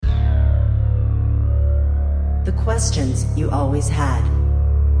Questions you always had.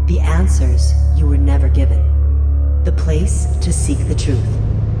 The answers you were never given. The place to seek the truth.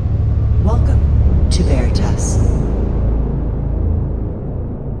 Welcome to Veritas.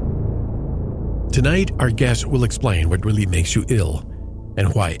 Tonight, our guest will explain what really makes you ill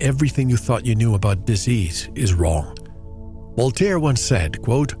and why everything you thought you knew about disease is wrong. Voltaire once said,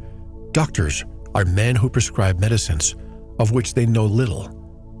 quote, "Doctors are men who prescribe medicines of which they know little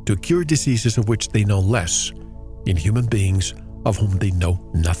to cure diseases of which they know less in human beings of whom they know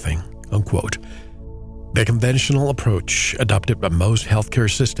nothing," unquote. The conventional approach adopted by most healthcare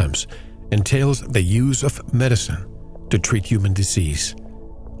systems entails the use of medicine to treat human disease.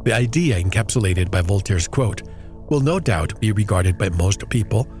 The idea encapsulated by Voltaire's quote will no doubt be regarded by most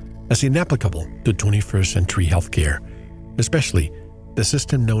people as inapplicable to 21st century healthcare, especially the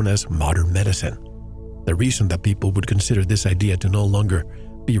system known as modern medicine. The reason that people would consider this idea to no longer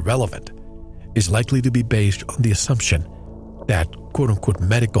be relevant is likely to be based on the assumption that quote-unquote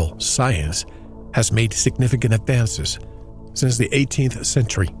medical science has made significant advances since the 18th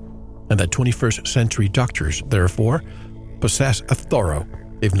century, and that 21st century doctors, therefore, possess a thorough,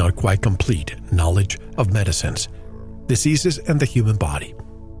 if not quite complete, knowledge of medicines, diseases, and the human body.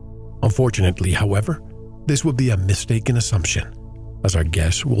 Unfortunately, however, this would be a mistaken assumption, as our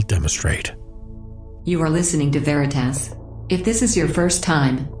guest will demonstrate. You are listening to Veritas. If this is your first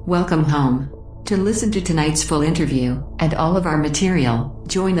time, welcome home. To listen to tonight's full interview and all of our material,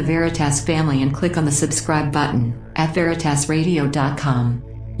 join the Veritas family and click on the subscribe button at veritasradio.com.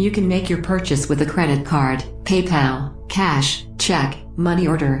 You can make your purchase with a credit card, PayPal, cash, check, money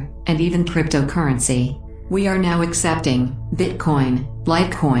order, and even cryptocurrency. We are now accepting Bitcoin,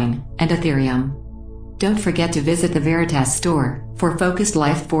 Litecoin, and Ethereum. Don't forget to visit the Veritas store for Focused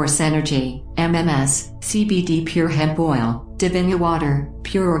Life Force Energy, MMS, CBD Pure Hemp Oil, Divinia Water,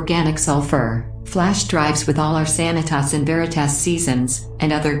 Pure Organic Sulfur, flash drives with all our Sanitas and Veritas seasons,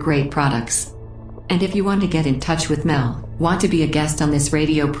 and other great products. And if you want to get in touch with Mel, want to be a guest on this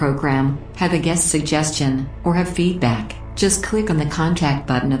radio program, have a guest suggestion, or have feedback, just click on the contact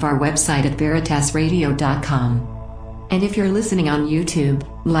button of our website at veritasradio.com. And if you're listening on YouTube,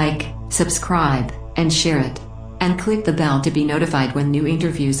 like, subscribe, and share it. And click the bell to be notified when new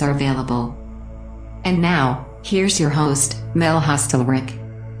interviews are available. And now, here's your host, Mel Hostelrick.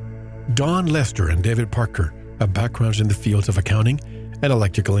 Dawn Lester and David Parker have backgrounds in the fields of accounting and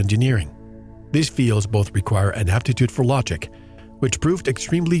electrical engineering. These fields both require an aptitude for logic, which proved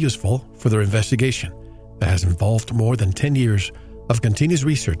extremely useful for their investigation that has involved more than 10 years of continuous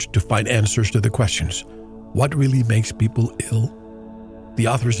research to find answers to the questions: what really makes people ill? The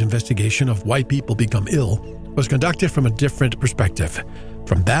author's investigation of why people become ill was conducted from a different perspective,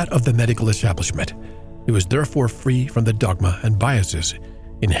 from that of the medical establishment. It was therefore free from the dogma and biases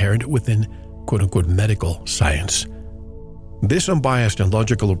inherent within quote-unquote medical science. This unbiased and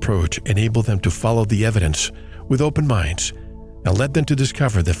logical approach enabled them to follow the evidence with open minds and led them to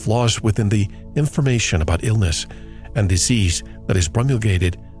discover the flaws within the information about illness and disease that is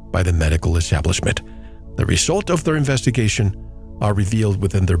promulgated by the medical establishment. The result of their investigation are revealed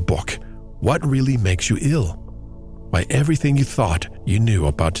within their book, What Really Makes You Ill? Why Everything You Thought You Knew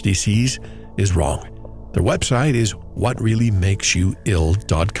About Disease is Wrong. Their website is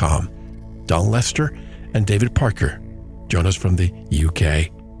whatreallymakesyouill.com. Dawn Lester and David Parker join us from the UK.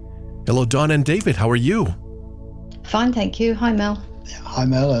 Hello, Dawn and David. How are you? Fine, thank you. Hi, Mel. Hi,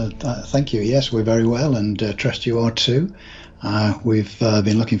 Mel. Thank you. Yes, we're very well, and trust you are too. We've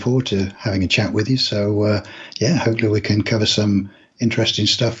been looking forward to having a chat with you. So, hopefully we can cover some interesting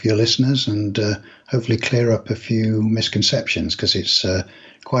stuff for your listeners and hopefully clear up a few misconceptions, because it's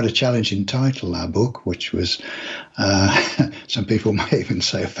quite a challenging title, our book, which was, some people may even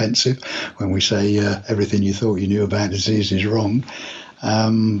say offensive when we say everything you thought you knew about disease is wrong.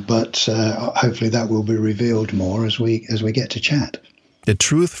 But hopefully that will be revealed more as we get to chat. The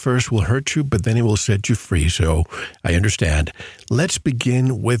truth first will hurt you, but then it will set you free. So I understand. Let's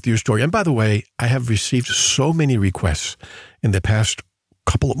begin with your story. And by the way, I have received so many requests in the past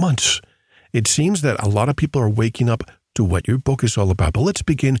couple of months. It seems that a lot of people are waking up to what your book is all about. But let's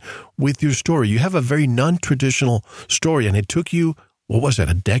begin with your story. You have a very non-traditional story, and it took you, what was it,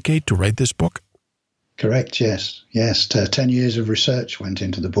 a decade to write this book? Correct, yes. 10 years of research went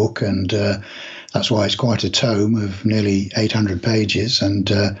into the book, and that's why it's quite a tome of nearly 800 pages, and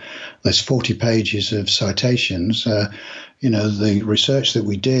there's 40 pages of citations. The research that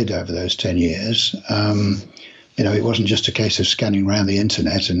we did over those 10 years, it wasn't just a case of scanning around the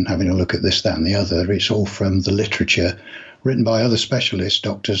internet and having a look at this, that, and the other. It's all from the literature written by other specialists,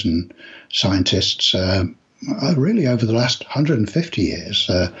 doctors and scientists, really over the last 150 years,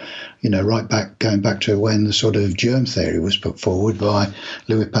 going back to when the sort of germ theory was put forward by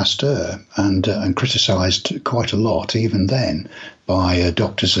Louis Pasteur and criticised quite a lot even then by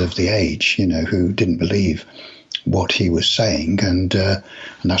doctors of the age, who didn't believe what he was saying, and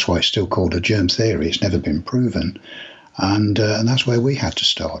that's why it's still called a germ theory. It's never been proven, and that's where we had to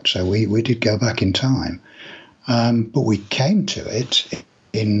start. So we did go back in time, but we came to it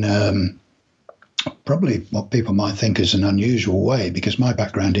in probably what people might think is an unusual way, because my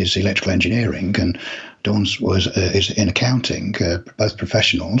background is electrical engineering and Dawn's is in accounting, both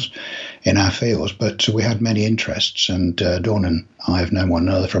professionals in our fields, but we had many interests, and Dawn and I have known one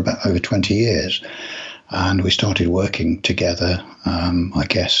another for about over 20 years, and we started working together, I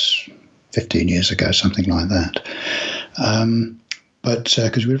guess 15 years ago, something like that. But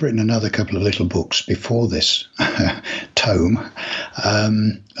because we've written another couple of little books before this tome,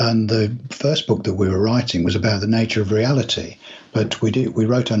 and the first book that we were writing was about the nature of reality. But we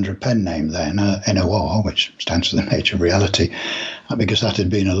wrote under a pen name then, NOR, which stands for the nature of reality, because that had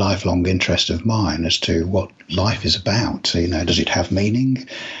been a lifelong interest of mine as to what life is about. So, does it have meaning?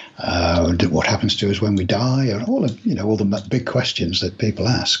 What happens to us when we die? Or all the big questions that people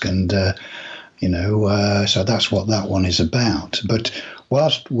ask, and so that's what that one is about. But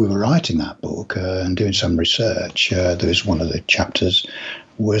whilst we were writing that book and doing some research, there was one of the chapters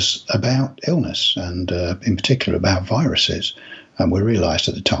was about illness, and in particular about viruses. And we realised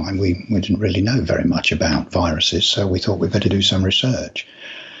at the time we didn't really know very much about viruses, so we thought we'd better do some research.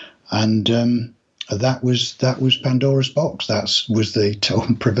 And that was Pandora's box. That was the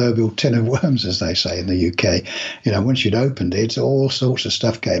proverbial tin of worms, as they say in the UK. Once you'd opened it, all sorts of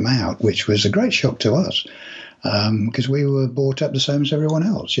stuff came out, which was a great shock to us, because we were brought up the same as everyone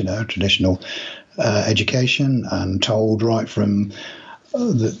else. Traditional education, and told right from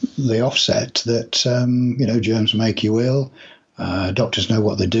the offset that germs make you ill. Doctors know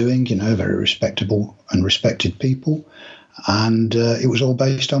what they're doing. Very respectable and respected people, and it was all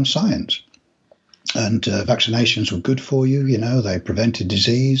based on science. And vaccinations were good for you, they prevented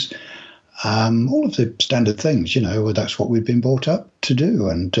disease, all of the standard things, that's what we'd been brought up to do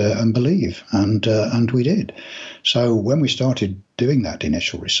and believe, and we did. So when we started doing that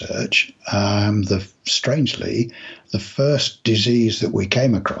initial research, strangely, the first disease that we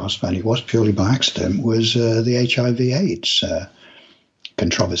came across, and it was purely by accident, was the HIV/AIDS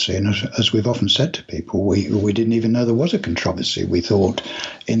controversy. And as we've often said to people, we didn't even know there was a controversy. We thought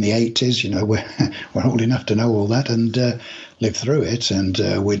in the 80s, we're old enough to know all that and live through it. And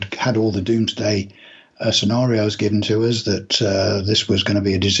we'd had all the doomsday scenarios given to us that this was going to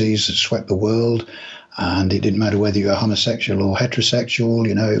be a disease that swept the world. And it didn't matter whether you were homosexual or heterosexual,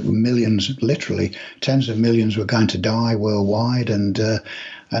 millions, literally tens of millions were going to die worldwide, and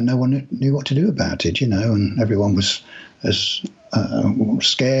no one knew what to do about it, and everyone was as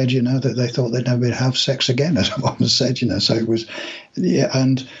scared, that they thought they'd never have sex again, as one was said, so it was,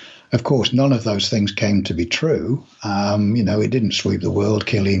 and of course, none of those things came to be true. It didn't sweep the world,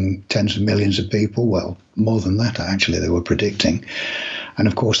 killing tens of millions of people. Well, more than that, actually, they were predicting. And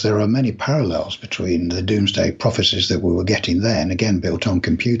of course, there are many parallels between the doomsday prophecies that we were getting then, again, built on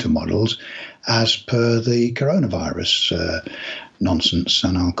computer models, as per the coronavirus nonsense.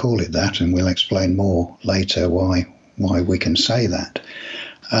 And I'll call it that, and we'll explain more later why we can say that.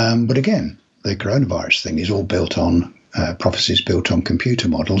 But again, the coronavirus thing is all built on prophecies built on computer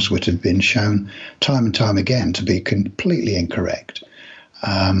models, which have been shown time and time again to be completely incorrect.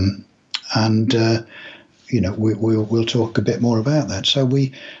 We'll talk a bit more about that. So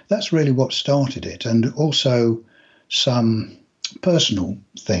that's really what started it, and also some personal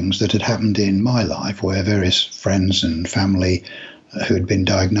things that had happened in my life, where various friends and family who had been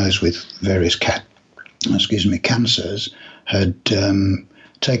diagnosed with various cancers had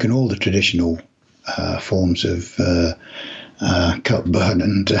taken all the traditional forms of cut, burn,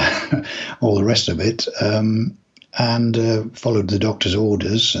 and all the rest of it, and followed the doctor's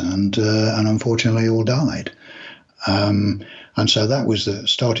orders, and unfortunately all died. And so that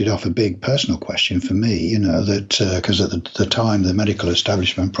started off a big personal question for me, that because at the time the medical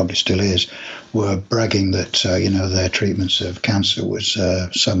establishment, probably still is, were bragging that, their treatments of cancer was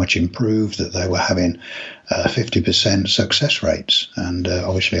so much improved that they were having 50% success rates. And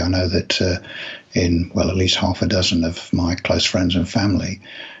obviously I know that in, at least half a dozen of my close friends and family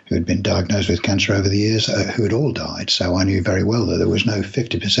who had been diagnosed with cancer over the years, who had all died. So I knew very well that there was no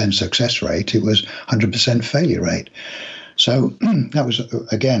 50% success rate, it was 100% failure rate. So that was,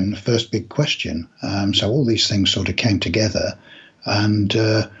 again, the first big question. So all these things sort of came together, and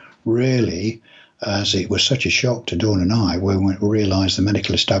really as it was such a shock to Dawn and I when we realised the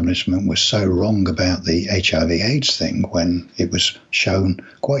medical establishment was so wrong about the HIV/AIDS thing, when it was shown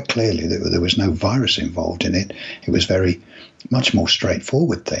quite clearly that there was no virus involved in it. It was very much more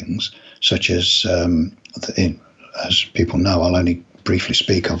straightforward things, such as people know, I'll only briefly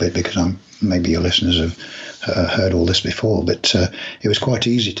speak of it because maybe your listeners have heard all this before, but it was quite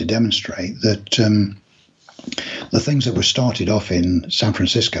easy to demonstrate that the things that were started off in San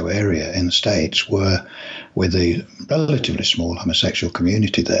Francisco area in the States were with a relatively small homosexual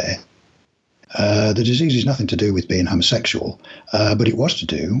community there. The disease is nothing to do with being homosexual, but it was to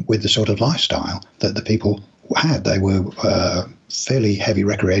do with the sort of lifestyle that the people had. They were fairly heavy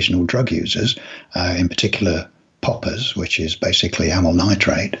recreational drug users, in particular poppers, which is basically amyl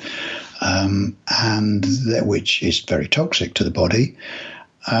nitrate, which is very toxic to the body.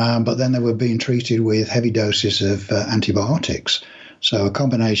 But then they were being treated with heavy doses of antibiotics. So a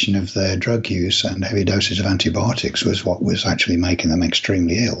combination of their drug use and heavy doses of antibiotics was what was actually making them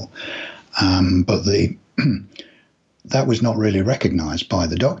extremely ill. But that was not really recognised by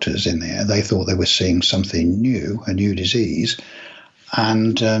the doctors in there. They thought they were seeing something new, a new disease.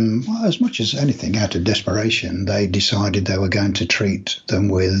 And as much as anything, out of desperation, they decided they were going to treat them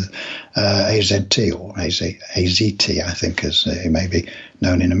with AZT, or AZT, I think, as it may be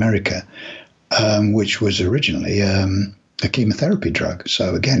known in America, which was originally a chemotherapy drug.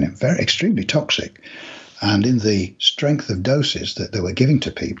 So again, extremely toxic. And in the strength of doses that they were giving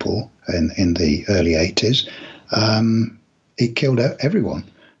to people in the early 80s, it killed everyone.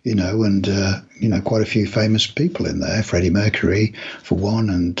 And quite a few famous people in there, Freddie Mercury for one,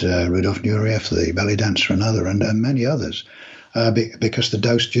 and Rudolf Nureyev, the belly dancer, another, and many others, because the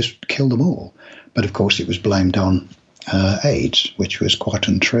dose just killed them all. But of course, it was blamed on AIDS, which was quite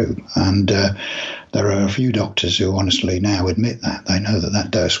untrue. And there are a few doctors who honestly now admit that. They know that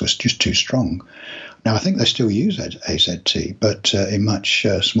dose was just too strong. Now, I think they still use AZT, but in much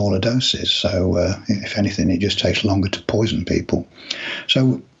smaller doses. So, if anything, it just takes longer to poison people.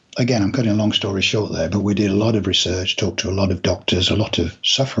 So, again, I'm cutting a long story short there, but we did a lot of research, talked to a lot of doctors, a lot of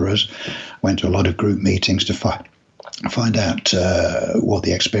sufferers, went to a lot of group meetings to find out what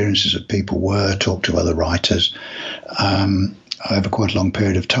the experiences of people were, talked to other writers over quite a long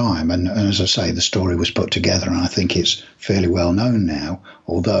period of time. And as I say, the story was put together, and I think it's fairly well known now,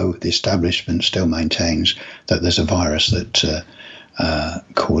 although the establishment still maintains that there's a virus that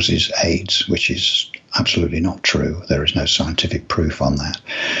causes AIDS, which is absolutely not true. There is no scientific proof on that.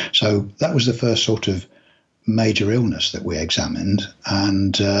 So that was the first sort of major illness that we examined.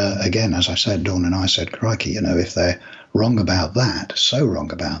 And again, as I said, Dawn and I said, crikey, if they're wrong about that, so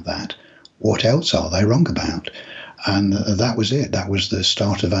wrong about that, what else are they wrong about? And that was it. That was the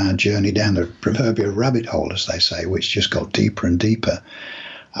start of our journey down the proverbial rabbit hole, as they say, which just got deeper and deeper.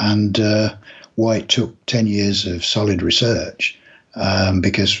 And why it took 10 years of solid research,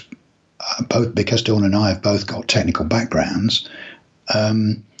 because Dawn and I have both got technical backgrounds,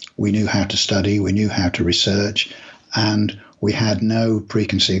 we knew how to study, we knew how to research, and we had no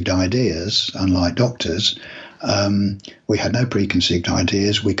preconceived ideas, unlike doctors. We had no preconceived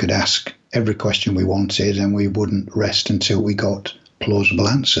ideas. We could ask every question we wanted, and we wouldn't rest until we got plausible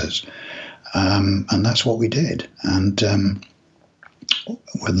answers. And that's what we did. And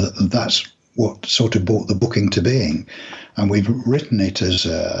that's what sort of brought the book into being. And we've written it as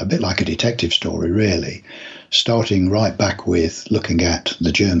a bit like a detective story, really, starting right back with looking at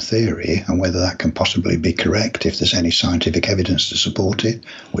the germ theory and whether that can possibly be correct, if there's any scientific evidence to support it,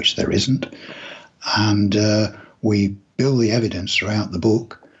 which there isn't. And we build the evidence throughout the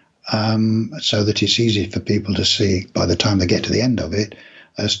book, so that it's easy for people to see by the time they get to the end of it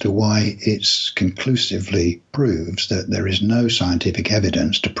as to why it's conclusively proves that there is no scientific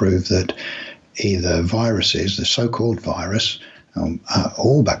evidence to prove that either viruses, the so-called virus,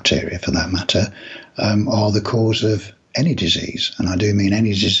 or bacteria for that matter, are the cause of any disease. And I do mean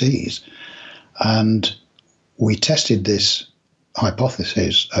any disease. And we tested this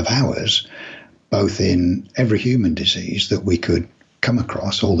hypothesis of ours both in every human disease that we could come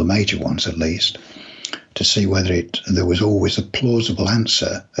across, all the major ones at least, to see whether there was always a plausible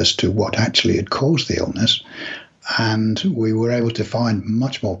answer as to what actually had caused the illness. And we were able to find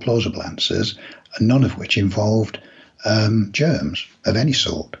much more plausible answers, none of which involved germs of any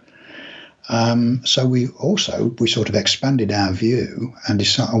sort. So we sort of expanded our view and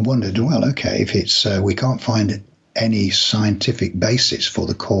wondered, well, okay, if it's we can't find any scientific basis for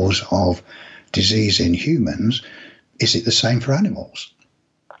the cause of disease in humans, is it the same for animals?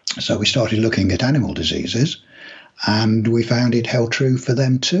 So we started looking at animal diseases, and we found it held true for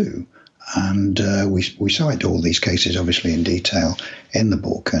them too. And we cite all these cases, obviously, in detail in the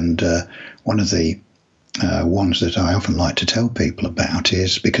book. And one of the ones that I often like to tell people about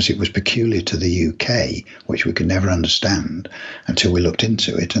is because it was peculiar to the UK, which we could never understand until we looked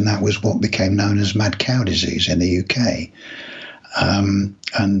into it, and that was what became known as mad cow disease in the UK.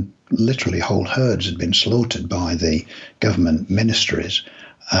 And literally whole herds had been slaughtered by the government ministries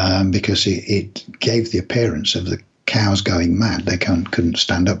because it gave the appearance of the cows going mad. They couldn't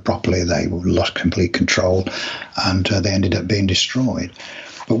stand up properly. They lost complete control, and they ended up being destroyed.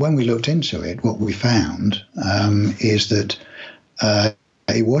 But when we looked into it, what we found is that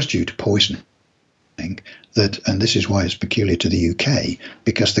it was due to poisoning. And this is why it's peculiar to the UK,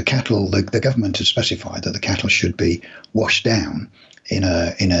 because the cattle, the government had specified that the cattle should be washed down in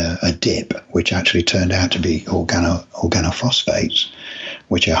a dip, which actually turned out to be organophosphates,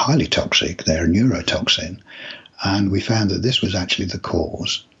 which are highly toxic. They're a neurotoxin. And we found that this was actually the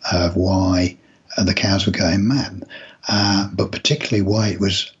cause of why the cows were going mad. But particularly why it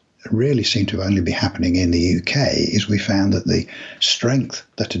was really seemed to only be happening in the UK is we found that the strength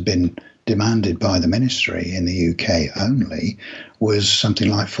that had been demanded by the ministry in the UK only was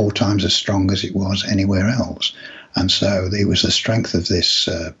something like 4 times as strong as it was anywhere else. And so it was the strength of this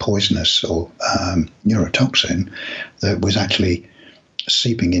poisonous or neurotoxin that was actually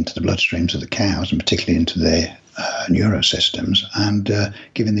seeping into the bloodstreams of the cows, and particularly into their neurosystems, and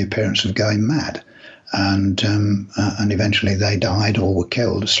giving the appearance of going mad. And eventually they died or were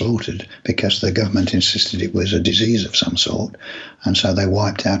killed, slaughtered, because the government insisted it was a disease of some sort. And so they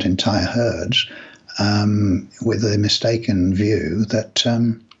wiped out entire herds with the mistaken view that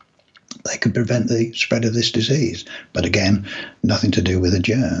they could prevent the spread of this disease. But again, nothing to do with a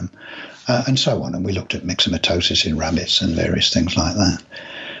germ, and so on. And we looked at myxomatosis in rabbits and various things like that.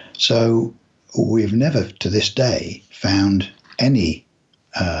 So we've never to this day found any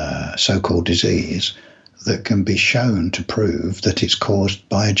so-called disease that can be shown to prove that it's caused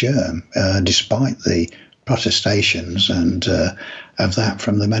by a germ, despite the protestations and of that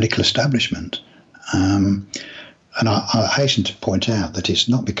from the medical establishment. And I hasten to point out that it's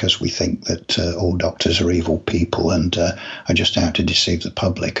not because we think that all doctors are evil people and are just out to deceive the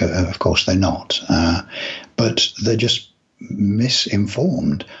public. Of course they're not. But they're just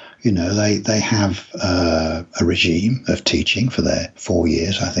misinformed. You know, they have a regime of teaching for their 4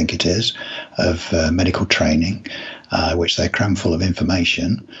 years, I think it is, of medical training, which they cram full of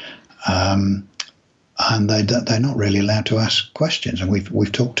information. And they're not really allowed to ask questions. And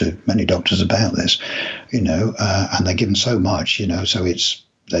we've talked to many doctors about this, you know, and they're given so much, you know, so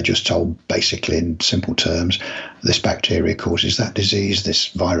they're just told basically in simple terms, this bacteria causes that disease, this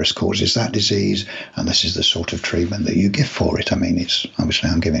virus causes that disease, and this is the sort of treatment that you give for it. I mean, it's obviously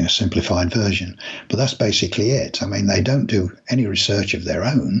I'm giving a simplified version, but that's basically it. I mean, they don't do any research of their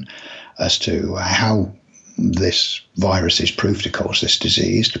own as to how this virus is proved to cause this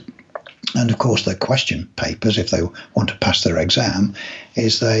disease. And of course, their question papers, if they want to pass their exam,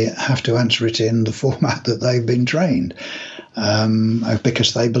 is they have to answer it in the format that they've been trained,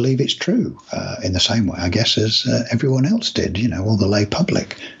 because they believe it's true, in the same way, I guess, as everyone else did. You know, all the lay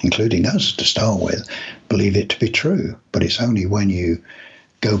public, including us to start with, believe it to be true. But it's only when you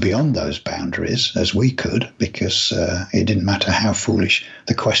go beyond those boundaries, as we could, because it didn't matter how foolish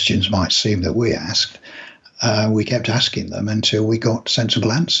the questions might seem that we asked, we kept asking them until we got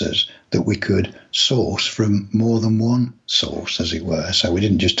sensible answers that we could source from more than one source, as it were. So we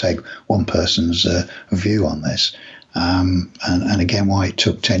didn't just take one person's view on this. And again, why it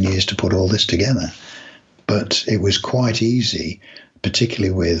took 10 years to put all this together. But it was quite easy,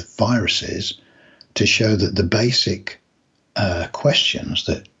 particularly with viruses, to show that the basic questions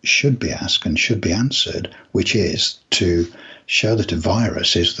that should be asked and should be answered, which is to show that a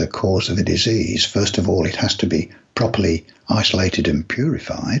virus is the cause of a disease, first of all, it has to be properly isolated and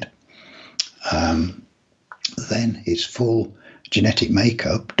purified. Then its full genetic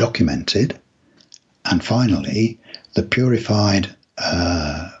makeup documented. And finally, the purified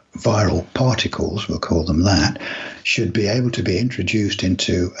viral particles, we'll call them that, should be able to be introduced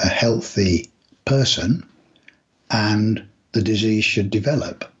into a healthy person, and the disease should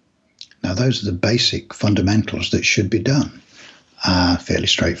develop. Now, those are the basic fundamentals that should be done. Fairly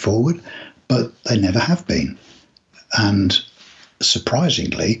straightforward, but they never have been. And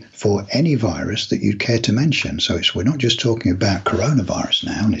surprisingly, for any virus that you'd care to mention, so we're not just talking about coronavirus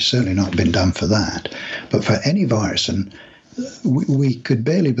now, and it's certainly not been done for that, but for any virus, and we could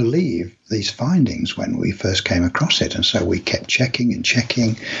barely believe these findings when we first came across it, and so we kept checking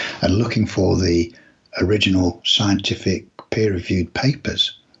and looking for the original scientific peer-reviewed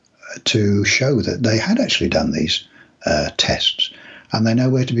papers to show that they had actually done these tests. and they know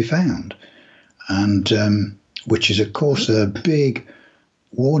where to be found. And which is, of course, a big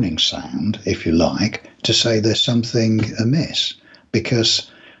warning sound, if you like, to say there's something amiss. Because,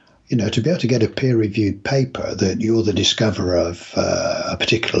 to be able to get a peer-reviewed paper that you're the discoverer of a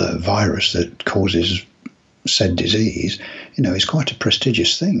particular virus that causes said disease, is quite a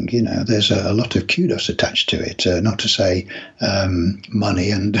prestigious thing. There's a lot of kudos attached to it, not to say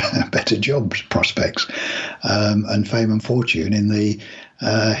money and better job prospects and fame and fortune in the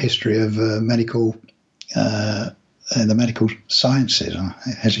history of medical in the medical sciences. I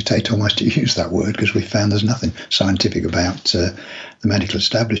hesitate almost to use that word because we found there's nothing scientific about the medical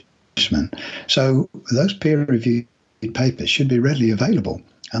establishment. So those peer-reviewed papers should be readily available,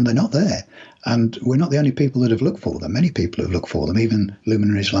 and they're not there. And we're not the only people that have looked for them. Many people have looked for them, even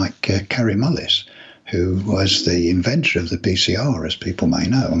luminaries like Kary Mullis, who was the inventor of the PCR, as people may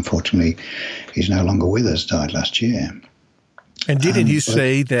know. Unfortunately, he's no longer with us, died last year. And didn't he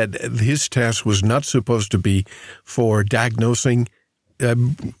say that his test was not supposed to be for diagnosing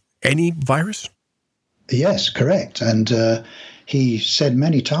any virus? Yes, correct. And he said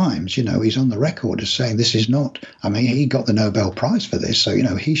many times, he's on the record as saying this is not, he got the Nobel Prize for this, so,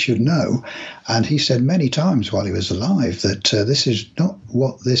 he should know. And he said many times while he was alive that this is not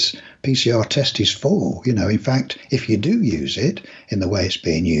what this PCR test is for. In fact, if you do use it in the way it's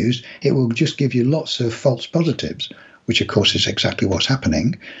being used, it will just give you lots of false positives, which, of course, is exactly what's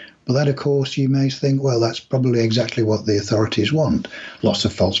happening. But that, of course, you may think, well, that's probably exactly what the authorities want. Lots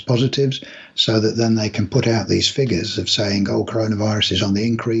of false positives, so that then they can put out these figures of saying, coronavirus is on the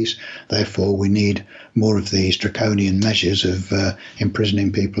increase, therefore we need more of these draconian measures of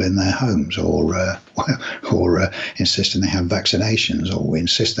imprisoning people in their homes, or insisting they have vaccinations, or we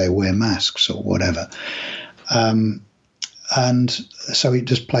insist they wear masks, or whatever. And so it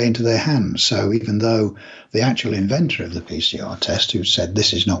just play into their hands. So even though the actual inventor of the PCR test, who said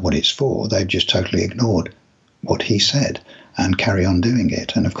this is not what it's for, they've just totally ignored what he said and carry on doing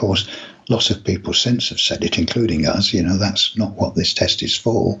it. And of course, lots of people since have said it, including us, that's not what this test is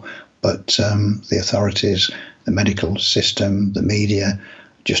for. But the authorities, the medical system, the media,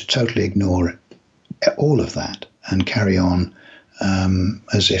 just totally ignore all of that and carry on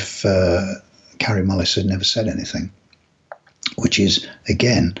as if Kary Mullis had never said anything. Which is,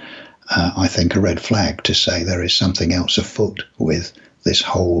 again, I think, a red flag to say there is something else afoot with this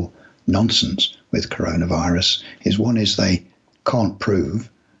whole nonsense with coronavirus. One is they can't prove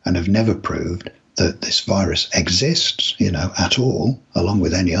and have never proved that this virus exists, at all, along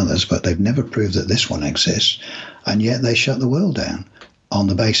with any others, but they've never proved that this one exists, and yet they shut the world down on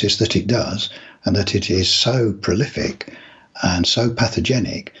the basis that it does, and that it is so prolific and so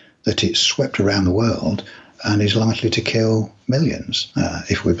pathogenic that it's swept around the world and is likely to kill millions,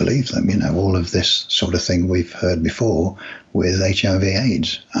 if we believe them. All of this sort of thing we've heard before with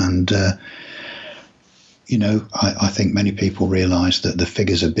HIV/AIDS. And, I think many people realise that the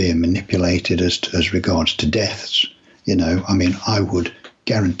figures are being manipulated as regards to deaths. I would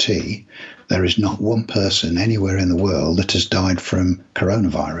guarantee there is not one person anywhere in the world that has died from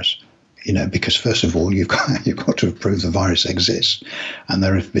coronavirus. Because first of all, you've got to prove the virus exists, and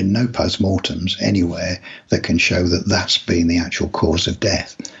there have been no post-mortems anywhere that can show that that's been the actual cause of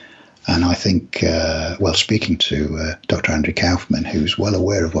death. And I think, speaking to Dr. Andrew Kaufman, who's well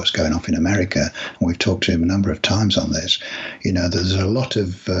aware of what's going on in America, and we've talked to him a number of times on this, there's a lot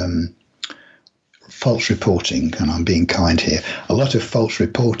of false reporting, and I'm being kind here, a lot of false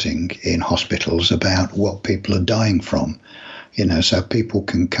reporting in hospitals about what people are dying from. So people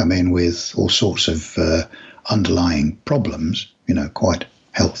can come in with all sorts of underlying problems, quite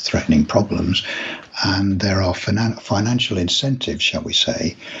health-threatening problems, and there are financial incentives, shall we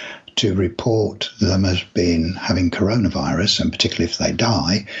say, to report them as having coronavirus, and particularly if they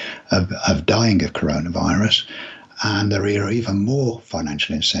die, of dying of coronavirus. And there are even more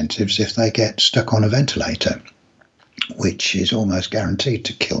financial incentives if they get stuck on a ventilator, which is almost guaranteed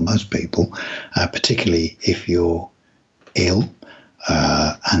to kill most people, particularly if you're ill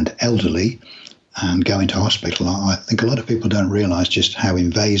and elderly and go into hospital. I think a lot of people don't realise just how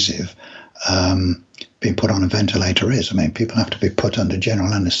invasive being put on a ventilator is. People have to be put under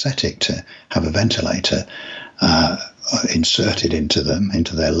general anaesthetic to have a ventilator inserted into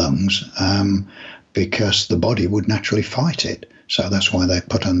their lungs, because the body would naturally fight it. So that's why they're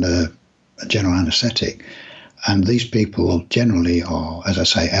put under general anaesthetic. And these people generally are, as I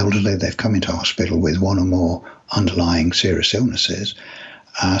say, elderly. They've come into hospital with one or more underlying serious illnesses.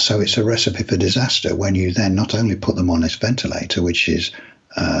 So it's a recipe for disaster when you then not only put them on this ventilator, which is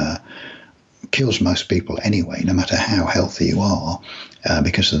kills most people anyway, no matter how healthy you are,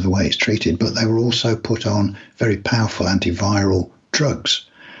 because of the way it's treated, but they were also put on very powerful antiviral drugs.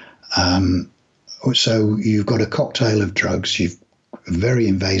 So you've got a cocktail of drugs. You've very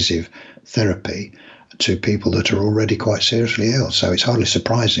invasive therapy to people that are already quite seriously ill. So it's hardly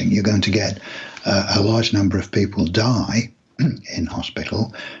surprising you're going to get a large number of people die in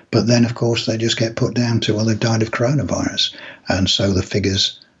hospital, but then of course they just get put down to, well, they've died of coronavirus, and so the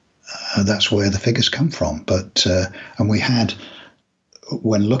figures, that's where the figures come from. But and we had,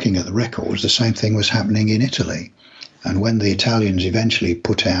 when looking at the records, the same thing was happening in Italy. And when the Italians eventually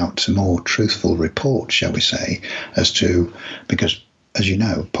put out a more truthful report, shall we say, as to, because as you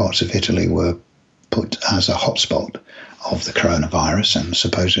know, parts of Italy were put as a hotspot of the coronavirus, and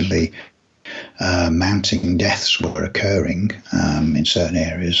supposedly mounting deaths were occurring in certain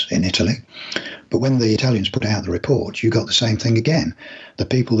areas in Italy. But when the Italians put out the report, you got the same thing again. The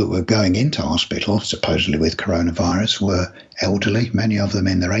people that were going into hospital, supposedly with coronavirus, were elderly, many of them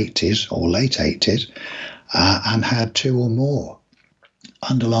in their 80s or late 80s, and had 2 or more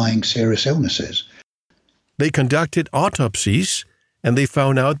underlying serious illnesses. They conducted autopsies, and they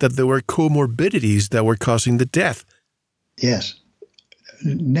found out that there were comorbidities that were causing the death. Yes.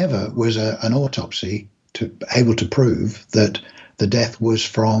 Never was an autopsy able to prove that the death was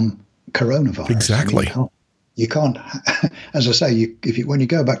from coronavirus. Exactly. I mean, you can't, as I say, when you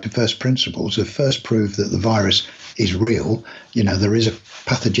go back to first principles, the first proof that the virus is real, there is a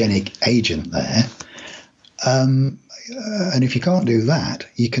pathogenic agent there. And if you can't do that,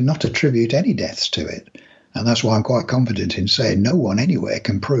 you cannot attribute any deaths to it. And that's why I'm quite confident in saying no one anywhere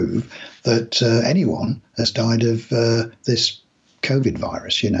can prove that anyone has died of this COVID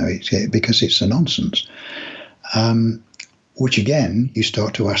virus, because it's a nonsense. Which again, you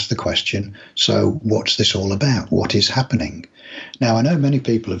start to ask the question, so what's this all about? What is happening? Now, I know many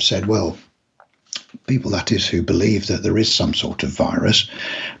people have said, well, people, that is, who believe that there is some sort of virus,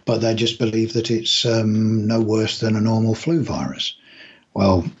 but they just believe that it's no worse than a normal flu virus.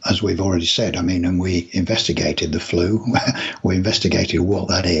 Well, as we've already said, and we investigated the flu. We investigated what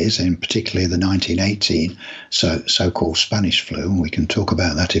that is, and particularly the 1918 so-called Spanish flu, and we can talk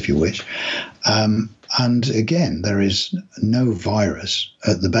about that if you wish. And again, there is no virus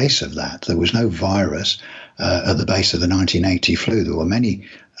at the base of that. There was no virus at the base of the 1980 flu. There were many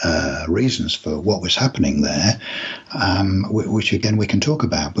reasons for what was happening there, which again we can talk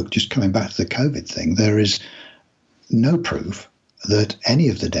about. But just coming back to the COVID thing, there is no proof that any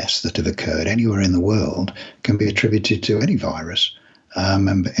of the deaths that have occurred anywhere in the world can be attributed to any virus,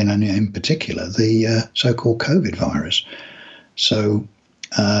 and in particular the so-called COVID virus. So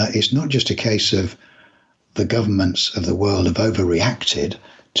it's not just a case of the governments of the world have overreacted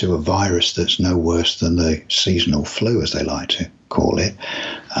to a virus that's no worse than the seasonal flu, as they like to call it.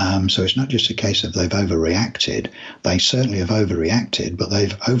 So it's not just a case of they've overreacted. They certainly have overreacted, but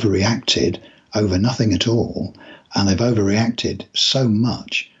they've overreacted over nothing at all. And they've overreacted so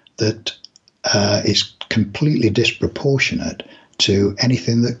much that it's completely disproportionate to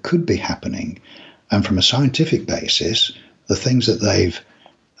anything that could be happening. And from a scientific basis, the things that they've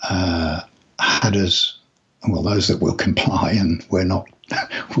had as, well, those that will comply, and we're not,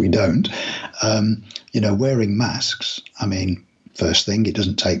 we don't, wearing masks. First thing, it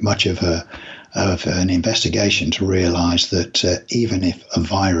doesn't take much of an investigation to realise that even if a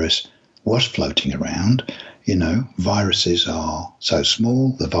virus was floating around, viruses are so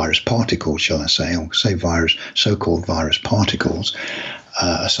small, the virus particles, shall I say, or say virus, so-called virus particles,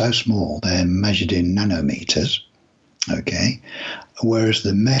 are so small, they're measured in nanometers, okay, whereas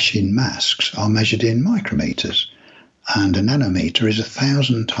the mesh in masks are measured in micrometers. And a nanometer is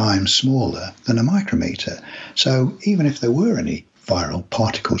 1,000 times smaller than a micrometer. So even if there were any viral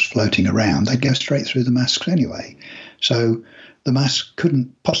particles floating around, they'd go straight through the masks anyway. So the mask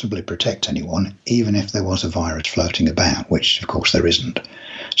couldn't possibly protect anyone, even if there was a virus floating about, which of course there isn't.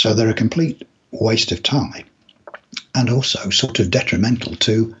 So they're a complete waste of time, and also sort of detrimental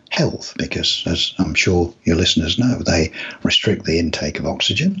to health, because, as I'm sure your listeners know, they restrict the intake of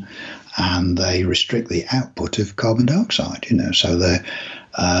oxygen and they restrict the output of carbon dioxide, so they're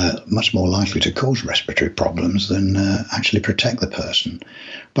much more likely to cause respiratory problems than actually protect the person.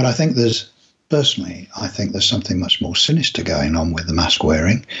 But I think there's something much more sinister going on with the mask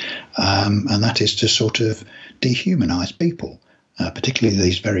wearing, and that is to sort of dehumanize people, particularly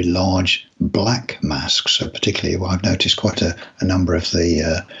these very large black masks. So particularly, I've noticed quite a number of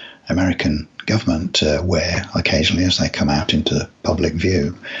the American government wear occasionally as they come out into public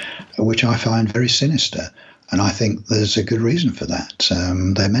view, which I find very sinister. And I think there's a good reason for that.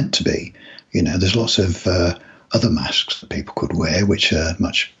 They're meant to be. There's lots of other masks that people could wear, which are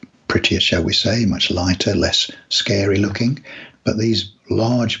much prettier, shall we say, much lighter, less scary looking. But these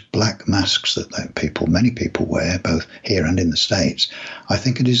large black masks that many people wear, both here and in the States, I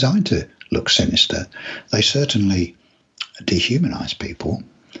think are designed to look sinister. They certainly dehumanize people.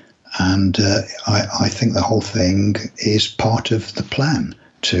 And I think the whole thing is part of the plan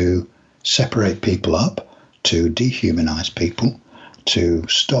to separate people up, to dehumanize people, to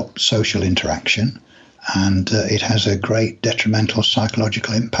stop social interaction. And it has a great detrimental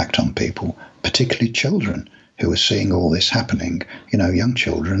psychological impact on people, particularly children who are seeing all this happening. Young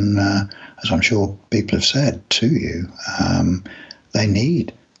children, as I'm sure people have said to you, they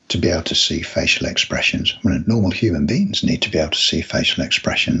need to be able to see facial expressions. Normal human beings need to be able to see facial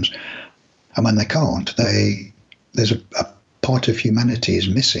expressions. And when they can't, there's a part of humanity is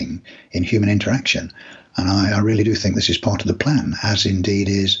missing in human interaction. And I really do think this is part of the plan, as indeed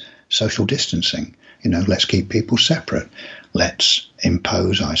is social distancing. Let's keep people separate. Let's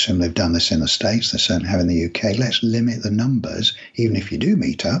impose, I assume they've done this in the States, they certainly have in the UK, let's limit the numbers, even if you do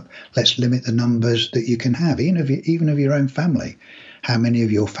meet up, let's limit the numbers that you can have, even of your own family. How many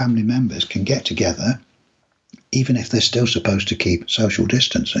of your family members can get together, even if they're still supposed to keep social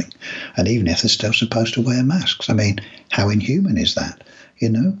distancing, and even if they're still supposed to wear masks. How inhuman is that?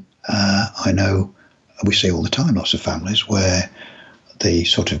 I know we see all the time lots of families where the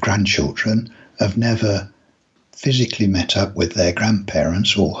sort of grandchildren have never physically met up with their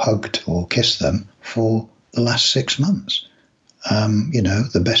grandparents or hugged or kissed them for the last 6 months.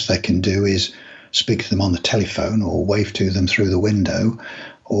 The best they can do is speak to them on the telephone or wave to them through the window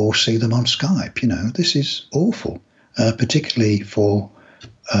or see them on Skype. This is awful, particularly for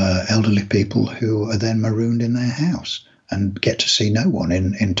elderly people who are then marooned in their house and get to see no one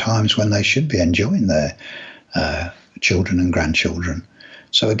in times when they should be enjoying their children and grandchildren.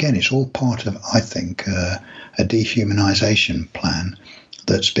 So again, it's all part of, I think, a dehumanization plan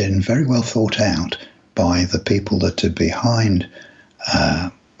that's been very well thought out by the people that are behind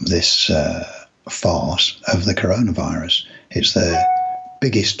this farce of the coronavirus. It's their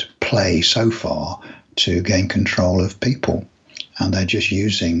biggest play so far to gain control of people, and they're just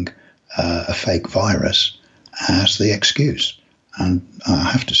using a fake virus as the excuse. And I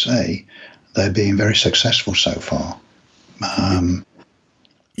have to say, they're being very successful so far.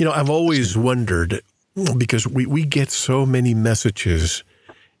 I've always wondered, because we get so many messages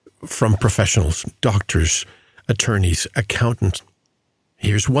from professionals, doctors, attorneys, accountants.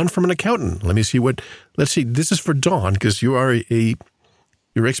 Here's one from an accountant. Let's see, this is for Dawn, because your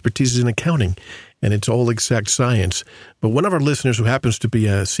expertise is in accounting, and it's all exact science. But one of our listeners who happens to be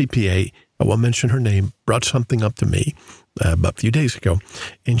a CPA, I won't mention her name, brought something up to me about a few days ago.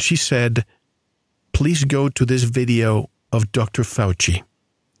 And she said, please go to this video of Dr. Fauci.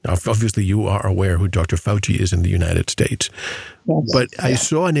 Now, obviously, you are aware who Dr. Fauci is in the United States. Yes. But I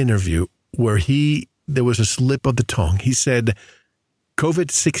saw an interview where there was a slip of the tongue. He said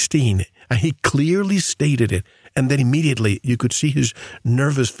COVID-16, and he clearly stated it. And then immediately you could see his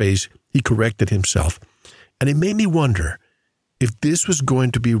nervous face. He corrected himself. And it made me wonder if this was going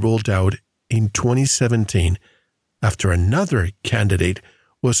to be rolled out in 2017 after another candidate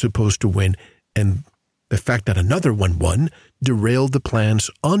was supposed to win, and the fact that another one won derailed the plans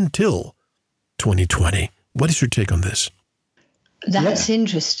until 2020. What is your take on this? That's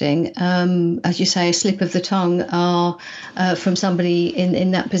interesting. As you say, a slip of the tongue from somebody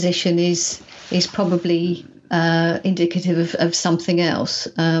in that position is probably indicative of something else.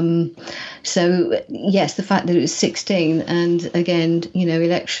 So yes, the fact that it was 16, and again,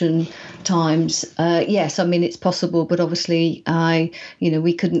 election times. Yes, it's possible, but obviously,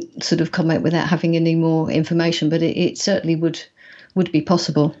 we couldn't sort of comment without having any more information. But it certainly would be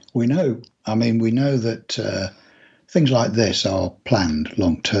possible. We know that. Things like this are planned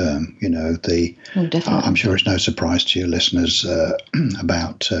long term. Definitely. I'm sure it's no surprise to your listeners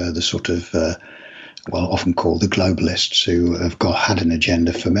about the sort of, often called the globalists, who have had an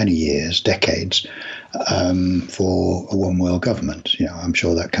agenda for many years, decades, for a one world government. I'm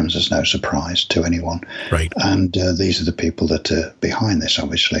sure that comes as no surprise to anyone. Right. And these are the people that are behind this.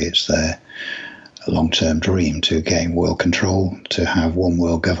 Obviously, it's their long-term dream to gain world control, to have one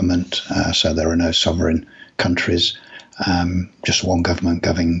world government, so there are no sovereign countries, just one government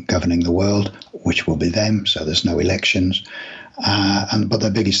governing the world, which will be them, so there's no elections. But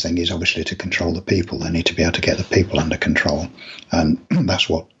the biggest thing is obviously to control the people. They need to be able to get the people under control, and that's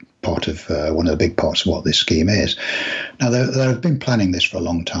what part of one of the big parts of what this scheme is. Now, they have been planning this for a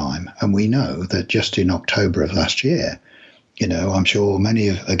long time, and we know that just in October of last year, I'm sure many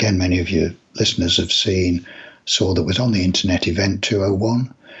of your listeners saw that was on the internet Event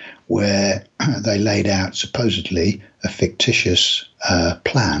 201, where they laid out supposedly a fictitious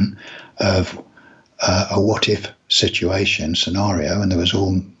plan of a what-if situation scenario, and there was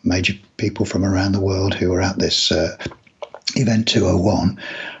all major people from around the world who were at this Event 201,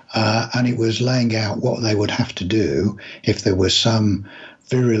 and it was laying out what they would have to do if there was some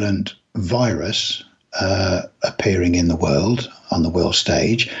virulent virus appearing in the world, on the world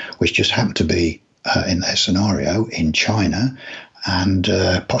stage, which just happened to be, in their scenario, in China, and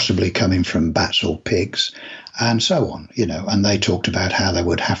possibly coming from bats or pigs, and so on, and they talked about how they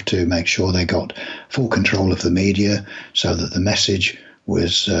would have to make sure they got full control of the media so that the message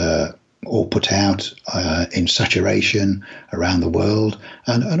was all put out in saturation around the world,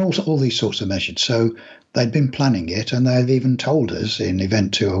 and also all these sorts of measures. So they'd been planning it, and they've even told us in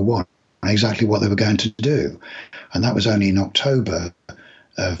Event 201 exactly what they were going to do. And that was only in October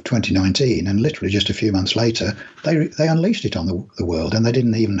of 2019, and literally just a few months later, they unleashed it on the world, and they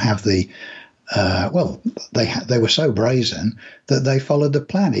didn't even have the they were so brazen that they followed the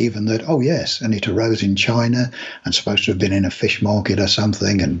plan, even that, oh yes, and it arose in China and supposed to have been in a fish market or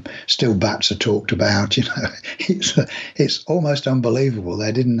something, and still bats are talked about. It's almost unbelievable.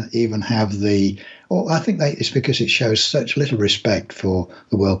 They didn't even have I think it's because it shows such little respect for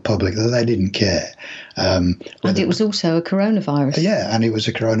the world public that they didn't care. And it was also a coronavirus. Yeah, and it was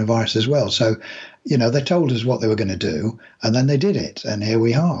a coronavirus as well. So, they told us what they were going to do, and then they did it, and here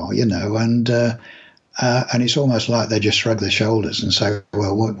we are, and it's almost like they just shrug their shoulders and say,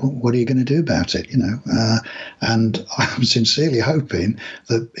 well, what are you going to do about it, and I'm sincerely hoping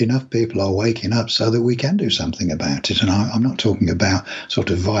that enough people are waking up so that we can do something about it. And I'm not talking about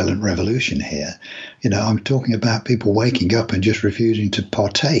sort of violent revolution here, I'm talking about people waking up and just refusing to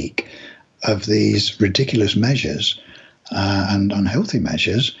partake of these ridiculous measures and unhealthy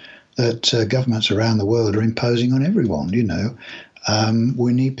measures that governments around the world are imposing on everyone.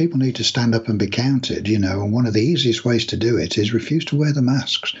 People need to stand up and be counted, and one of the easiest ways to do it is refuse to wear the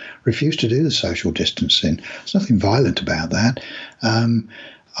masks, refuse to do the social distancing. There's nothing violent about that.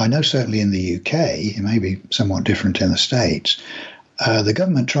 I know certainly in the UK, it may be somewhat different in the States, the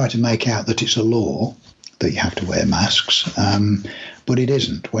government tried to make out that it's a law that you have to wear masks, but it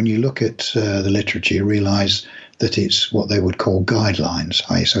isn't. When you look at the literature, you realise that it's what they would call guidelines,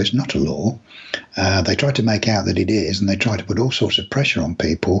 so it's not a law. They try to make out that it is, and they try to put all sorts of pressure on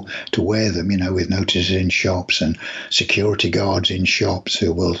people to wear them, with notices in shops and security guards in shops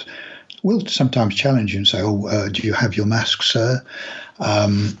who will sometimes challenge you and say, do you have your mask, sir?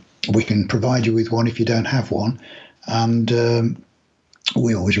 We can provide you with one if you don't have one. And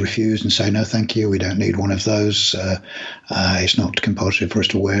we always refuse and say, no, thank you, we don't need one of those. It's not compulsory for us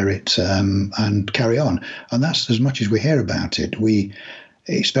to wear it, and carry on. And that's as much as we hear about it.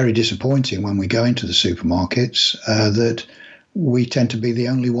 It's very disappointing when we go into the supermarkets that we tend to be the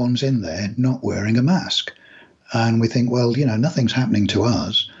only ones in there not wearing a mask. And we think, well, nothing's happening to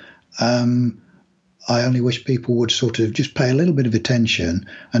us. I only wish people would sort of just pay a little bit of attention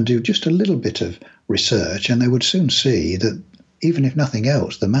and do just a little bit of research, and they would soon see that even if nothing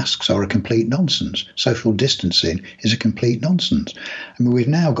else, the masks are a complete nonsense. Social distancing is a complete nonsense. I mean, we've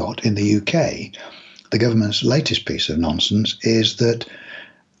now got in the UK, the government's latest piece of nonsense is that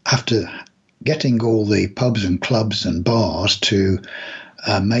after getting all the pubs and clubs and bars to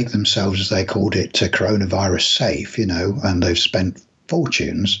make themselves, as they called it, coronavirus safe, and they've spent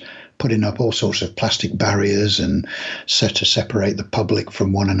fortunes putting up all sorts of plastic barriers and set to separate the public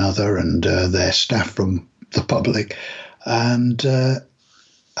from one another and their staff from the public. And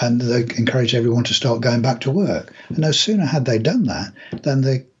they encouraged everyone to start going back to work. And no sooner had they done that than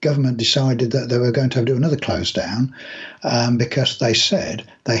the government decided that they were going to do another close down, because they said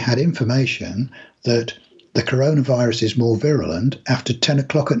they had information that the coronavirus is more virulent after 10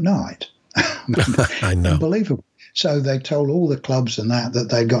 o'clock at night. I know. Unbelievable. So they told all the clubs and that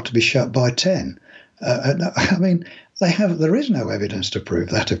they'd got to be shut by 10. I mean, there is no evidence to prove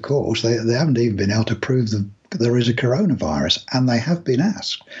that, of course. They haven't even been able to prove that there is a coronavirus, and they have been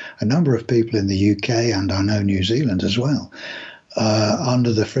asked. A number of people in the UK, and I know New Zealand as well,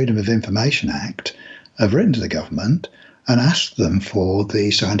 under the Freedom of Information Act, have written to the government and asked them for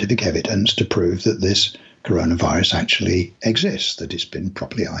the scientific evidence to prove that this coronavirus actually exists, that it's been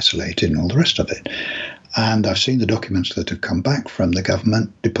properly isolated and all the rest of it. And I've seen the documents that have come back from the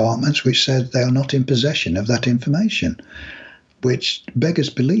government departments which said they are not in possession of that information, which beggars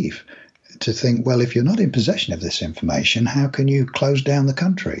belief to think, well, if you're not in possession of this information, how can you close down the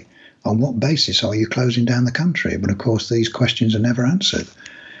country? On what basis are you closing down the country? But of course, these questions are never answered.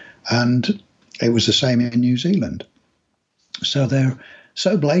 And it was the same in New Zealand. So they're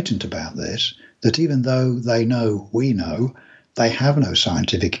so blatant about this that even though we know, they have no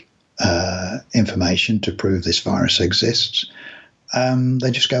scientific information to prove this virus exists,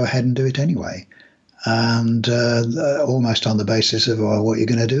 they just go ahead and do it anyway. and almost on the basis of what you're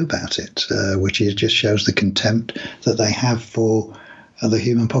going to do about it, which just shows the contempt that they have for the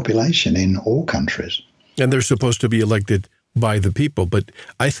human population in all countries. And they're supposed to be elected by the people, but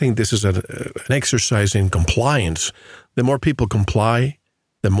I think this is an exercise in compliance. The more people comply,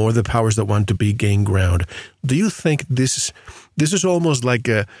 the more the powers that want to be gain ground. Do you think this is almost like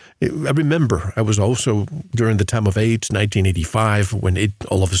I remember I was also during the time of AIDS, 1985, when it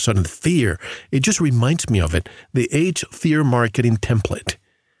all of a sudden fear, it just reminds me of it, the AIDS fear marketing template.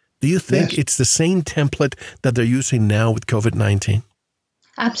 Do you think it's the same template that they're using now with COVID-19?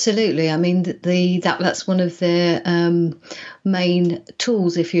 Absolutely. I mean, that's one of their main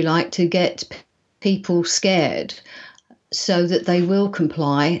tools, if you like, to get people scared so that they will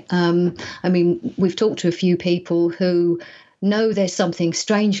comply. I mean, we've talked to a few people who know there's something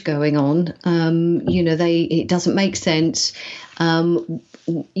strange going on. It doesn't make sense. They're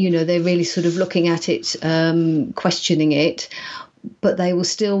really sort of looking at it, questioning it, but they will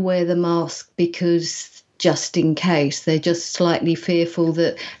still wear the mask because just in case. They're just slightly fearful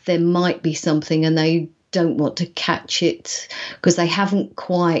that there might be something and they don't want to catch it because they haven't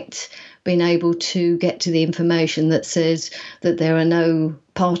quite been able to get to the information that says that there are no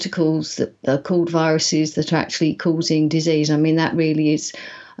particles that are called viruses that are actually causing disease. I mean, that really is,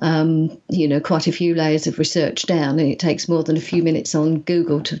 quite a few layers of research down, and it takes more than a few minutes on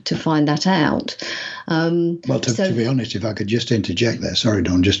Google to find that out. To be honest, if I could just interject there, sorry,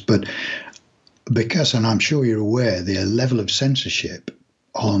 Dawn, because, and I'm sure you're aware, the level of censorship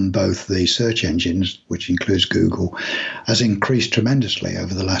on both the search engines, which includes Google, has increased tremendously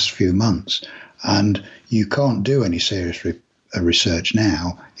over the last few months. And you can't do any serious research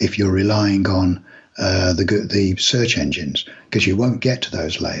now if you're relying on the search engines, because you won't get to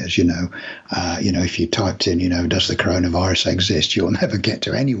those layers. If you typed in, does the coronavirus exist, you'll never get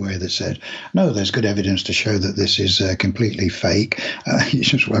to anywhere that says, no, there's good evidence to show that this is completely fake. You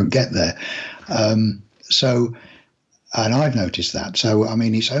just won't get there. And I've noticed that. So, I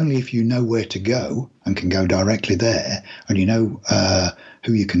mean, it's only if you know where to go and can go directly there, and you know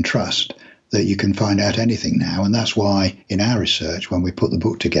who you can trust, that you can find out anything now. And that's why in our research, when we put the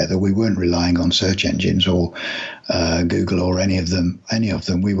book together, we weren't relying on search engines or Google or any of them.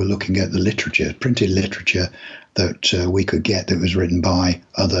 We were looking at the literature, printed literature that we could get that was written by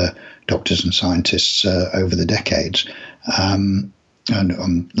other doctors and scientists over the decades. And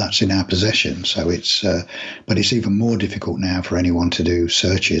that's in our possession. So but it's even more difficult now for anyone to do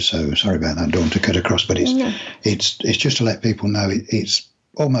searches. So sorry about that, Dawn, to cut across, but it's just to let people know it's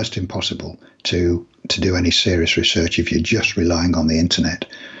almost impossible to do any serious research if you're just relying on the internet.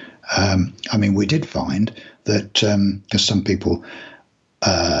 I mean, we did find that because some people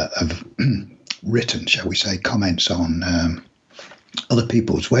have written, shall we say, comments on other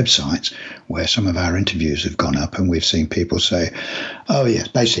people's websites where some of our interviews have gone up, and we've seen people say, oh yes,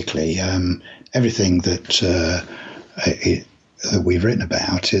 basically everything that we've written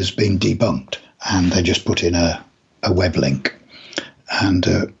about has been debunked, and they just put in a web link and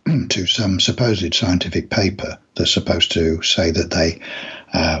to some supposed scientific paper that's supposed to say that they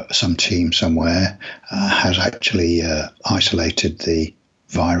some team somewhere has actually isolated the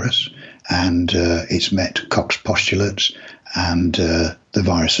virus, and it's met Koch's postulates, and the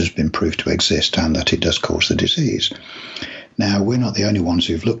virus has been proved to exist and that it does cause the disease. Now, we're not the only ones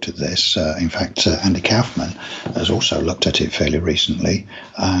who've looked at this. In fact, Andy Kaufman has also looked at it fairly recently,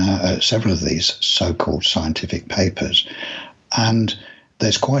 at several of these so-called scientific papers. And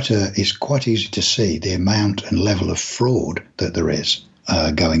it's quite easy to see the amount and level of fraud that there is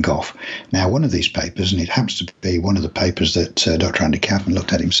going off. Now, one of these papers, and it happens to be one of the papers that Dr. Andy Kaufman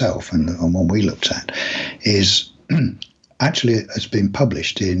looked at himself and one we looked at, is actually has been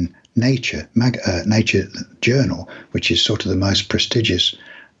published in Nature Journal, which is sort of the most prestigious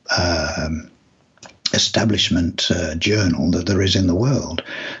establishment journal that there is in the world.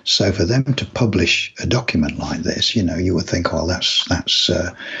 So for them to publish a document like this, you would think, oh, that's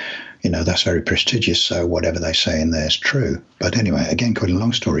very prestigious, so whatever they say in there is true. But anyway, again, cutting a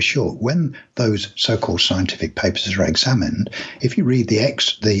long story short, when those so-called scientific papers are examined, if you read the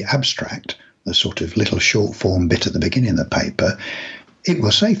abstract, the sort of little short form bit at the beginning of the paper, it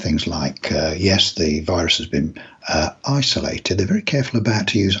will say things like, yes, the virus has been isolated. They're very careful about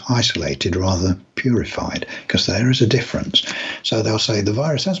to use isolated rather than purified, because there is a difference. So they'll say the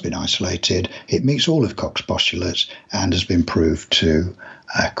virus has been isolated, it meets all of Koch's postulates, and has been proved to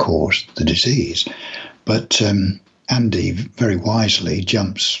cause the disease. But Andy very wisely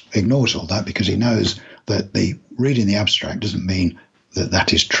ignores all that, because he knows that reading the abstract doesn't mean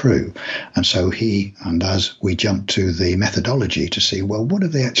that is true. And so he and us, we jump to the methodology to see, well, what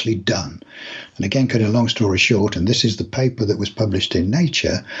have they actually done? And again, cutting a long story short, and this is the paper that was published in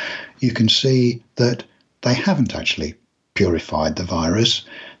Nature, you can see that they haven't actually purified the virus,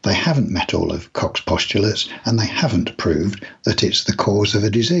 they haven't met all of Koch's postulates, and they haven't proved that it's the cause of a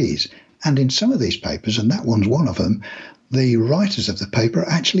disease. And in some of these papers, and that one's one of them, the writers of the paper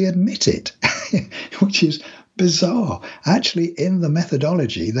actually admit it, which is bizarre. Actually, in the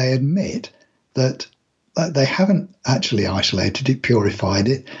methodology, they admit that they haven't actually isolated it, purified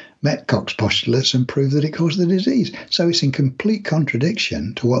it, met Koch's postulates and proved that it caused the disease. So it's in complete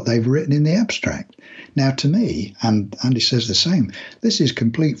contradiction to what they've written in the abstract. Now, to me, and Andy says the same, this is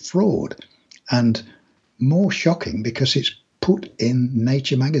complete fraud, and more shocking because it's put in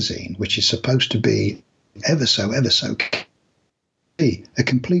Nature magazine, which is supposed to be ever so a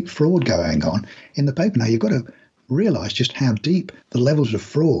complete fraud going on in the paper. Now, you've got to realise just how deep the levels of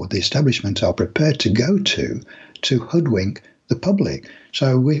fraud the establishment are prepared to go to hoodwink the public.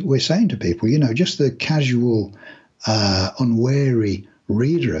 So we're saying to people, just the casual, unwary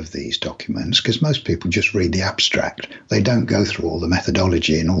reader of these documents, because most people just read the abstract. They don't go through all the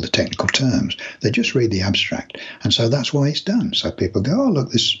methodology and all the technical terms. They just read the abstract. And so that's why it's done. So people go, oh,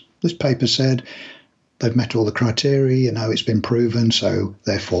 look, this paper said they've met all the criteria, it's been proven, so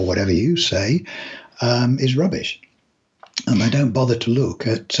therefore whatever you say is rubbish. And they don't bother to look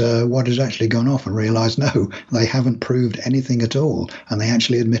at what has actually gone off and realise, no, they haven't proved anything at all, and they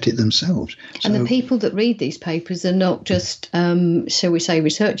actually admit it themselves. And the people that read these papers are not just, shall we say,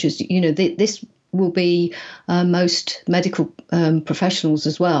 researchers. This will be most medical professionals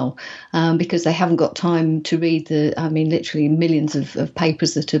as well, because they haven't got time to read literally millions of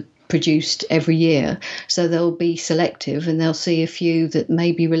papers that are produced every year. So they'll be selective and they'll see a few that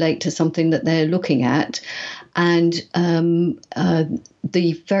maybe relate to something that they're looking at. And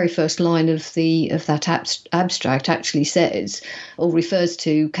the very first line of that abstract actually says or refers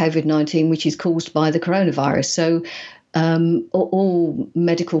to COVID-19, which is caused by the coronavirus. So all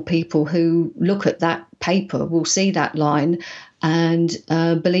medical people who look at that paper will see that line and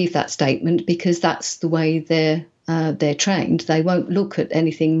believe that statement, because that's the way they're trained. They won't look at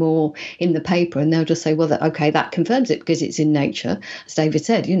anything more in the paper, and they'll just say, well, that confirms it because it's in Nature. As David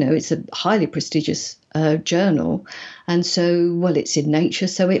said, it's a highly prestigious journal, and so, well, it's in Nature,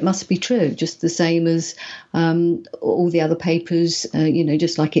 so it must be true, just the same as all the other papers,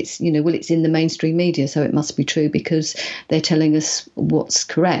 just like it's, it's in the mainstream media, so it must be true because they're telling us what's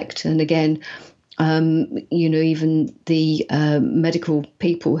correct. And again, even the medical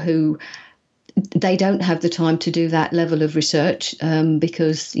people who they don't have the time to do that level of research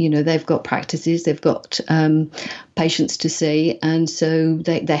because, they've got practices, they've got patients to see, and so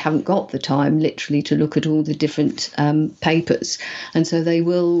they haven't got the time literally to look at all the different papers. And so they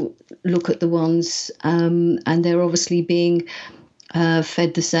will look at the ones and they're obviously being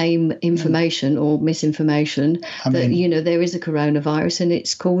fed the same information or misinformation that, there is a coronavirus and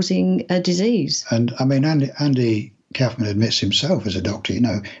it's causing a disease. And Andy Kaufman admits himself as a doctor,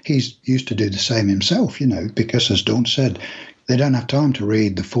 he's used to do the same himself, because as Dawn said, they don't have time to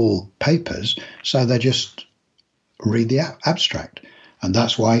read the full papers, so they just read the abstract. And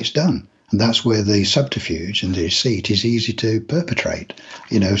that's why it's done. And that's where the subterfuge and the deceit is easy to perpetrate.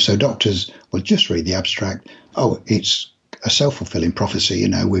 So doctors will just read the abstract. Oh, it's a self-fulfilling prophecy.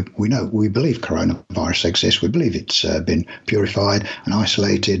 We believe coronavirus exists. We believe it's been purified and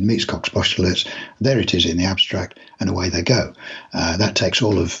isolated, meets Koch's postulates. There it is in the abstract, and away they go. That takes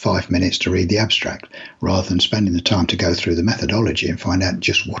all of 5 minutes to read the abstract, rather than spending the time to go through the methodology and find out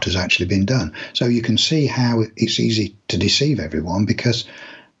just what has actually been done. So you can see how it's easy to deceive everyone, because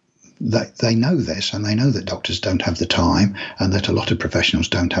they know this, and they know that doctors don't have the time, and that a lot of professionals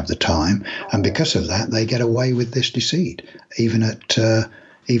don't have the time, and because of that, they get away with this deceit, even at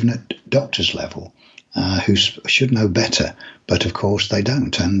doctors' level, who should know better, but of course they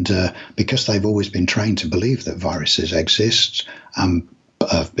don't. And because they've always been trained to believe that viruses exist and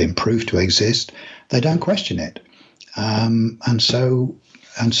have been proved to exist, they don't question it, and so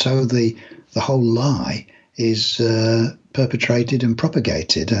the whole lie is perpetrated and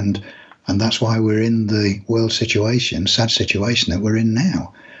propagated, and that's why we're in the world situation, sad situation that we're in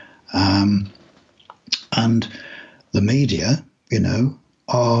now. And the media,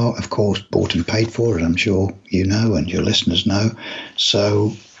 are of course bought and paid for, and I'm sure and your listeners know.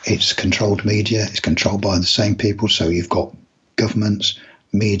 So it's controlled media, it's controlled by the same people. So you've got governments,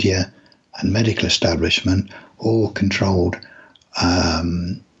 media, and medical establishment all controlled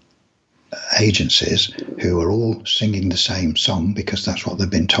agencies who are all singing the same song because that's what they've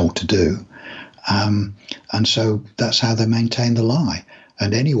been told to do. And so that's how they maintain the lie.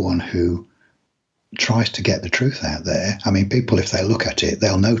 And anyone who tries to get the truth out there, I mean, people, if they look at it,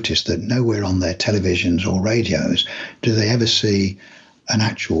 they'll notice that nowhere on their televisions or radios do they ever see an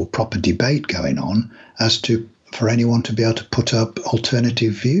actual proper debate going on as to for anyone to be able to put up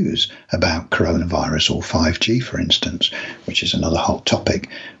alternative views about coronavirus or 5G, for instance, which is another hot topic.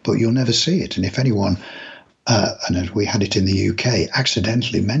 But you'll never see it. And if anyone, and as we had it in the UK,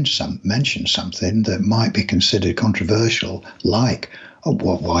 accidentally mentioned something that might be considered controversial, like, oh,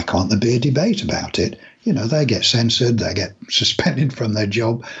 well, why can't there be a debate about it? You know, they get censored, they get suspended from their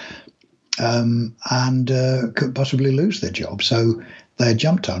job, and could possibly lose their job. So they're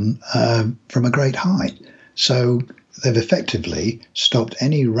jumped on from a great height. So they've effectively stopped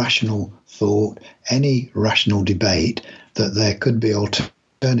any rational thought, any rational debate that there could be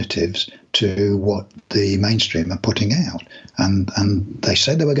alternatives to what the mainstream are putting out. And they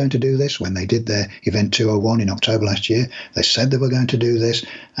said they were going to do this when they did their Event 201 in October last year. They said they were going to do this,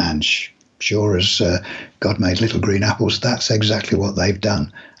 and sure as God made little green apples, that's exactly what they've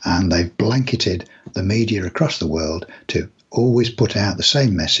done. And they've blanketed the media across the world to always put out the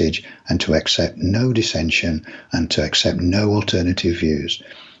same message and to accept no dissension and to accept no alternative views.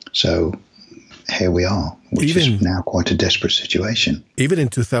 So here we are, which is now quite a desperate situation. Even in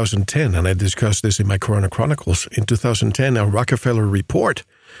 2010, and I discussed this in my Corona Chronicles, in 2010, a Rockefeller report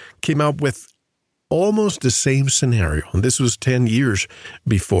came out with almost the same scenario. And this was 10 years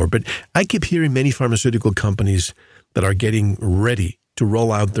before. But I keep hearing many pharmaceutical companies that are getting ready to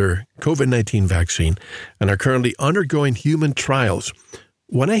roll out their COVID-19 vaccine and are currently undergoing human trials.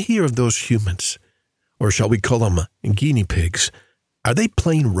 When I hear of those humans, or shall we call them guinea pigs, are they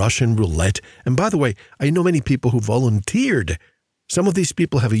playing Russian roulette? And by the way, I know many people who volunteered. Some of these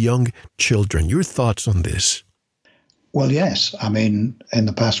people have young children. Your thoughts on this? Well, yes. I mean, in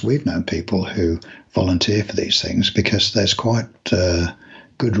the past, we've known people who volunteer for these things because there's quite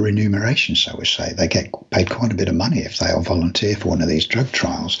good remuneration, so we say. They get paid quite a bit of money if they'll volunteer for one of these drug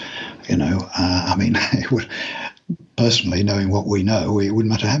trials. You know, I mean, it would, personally, knowing what we know, it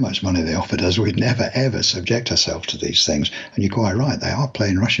wouldn't matter how much money they offered us. We'd never, ever subject ourselves to these things. And you're quite right. They are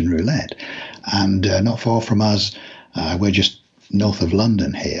playing Russian roulette. And not far from us, we're just north of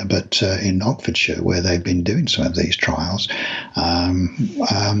London here, but in Oxfordshire, where they've been doing some of these trials,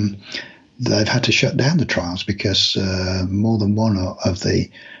 they've had to shut down the trials because more than one of the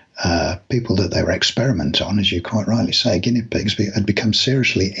people that they were experimenting on, as you quite rightly say, guinea pigs, had become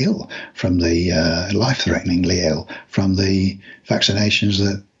seriously ill from the life-threateningly ill from the vaccinations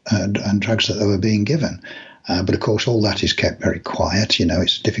that and drugs that they were being given. But of course, all that is kept very quiet. You know,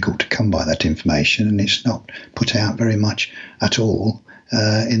 it's difficult to come by that information, and it's not put out very much at all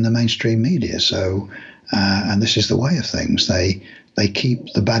in the mainstream media. So, and this is the way of things. They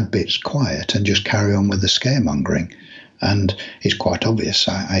keep the bad bits quiet and just carry on with the scaremongering. And it's quite obvious.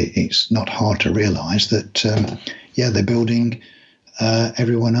 It's not hard to realise that, they're building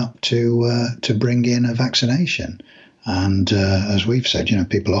everyone up to bring in a vaccination. And as we've said, you know,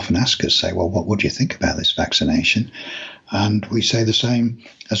 people often ask us, say, well, what do you think about this vaccination? And we say the same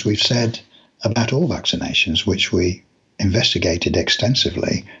as we've said about all vaccinations, which we investigated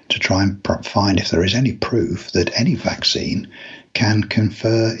extensively to try and find if there is any proof that any vaccine can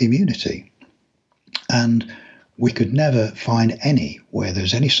confer immunity. And we could never find any where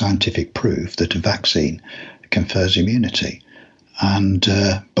there's any scientific proof that a vaccine confers immunity. And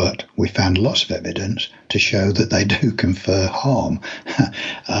but we found lots of evidence to show that they do confer harm,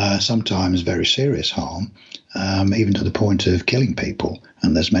 sometimes very serious harm, even to the point of killing people.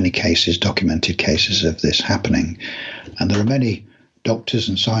 And there's many cases, documented cases of this happening. And there are many doctors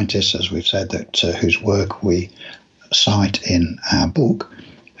and scientists, as we've said, that whose work we cite in our book,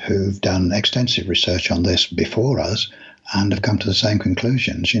 who've done extensive research on this before us and have come to the same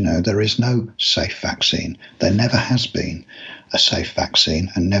conclusions. You know, there is no safe vaccine. There never has been a safe vaccine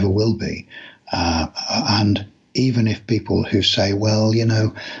and never will be. And even if people who say, well, you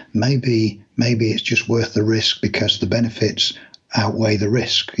know, maybe it's just worth the risk because the benefits outweigh the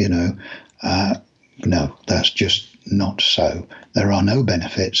risk, you know, no, that's just not so. There are no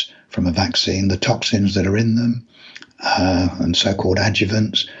benefits from a vaccine. The toxins that are in them and so-called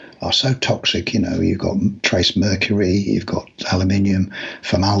adjuvants are so toxic. You know, you've got trace mercury, you've got aluminium,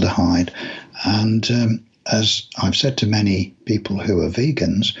 formaldehyde. And as I've said to many people who are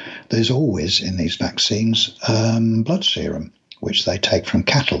vegans, there's always in these vaccines blood serum, which they take from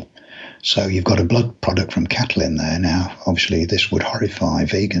cattle. So you've got a blood product from cattle in there. Now, obviously, this would horrify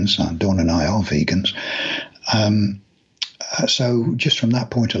vegans. Dawn and I are vegans. So just from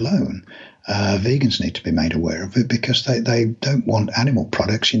that point alone, vegans need to be made aware of it, because they don't want animal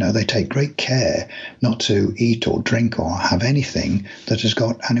products. They take great care not to eat or drink or have anything that has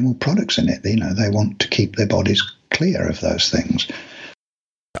got animal products in it. They want to keep their bodies clear of those things.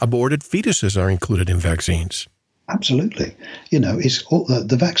 Aborted fetuses are included in vaccines. Absolutely. It's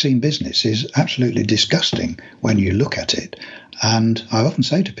the vaccine business is absolutely disgusting when you look at it. And I often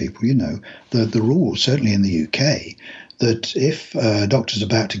say to people, the rule, certainly in the UK, that if a doctor's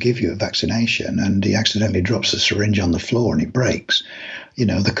about to give you a vaccination and he accidentally drops the syringe on the floor and it breaks,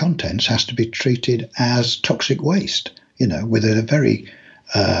 the contents has to be treated as toxic waste, with a very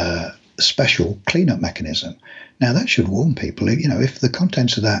special cleanup mechanism. Now, that should warn people, if the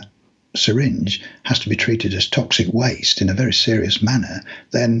contents of that syringe has to be treated as toxic waste in a very serious manner,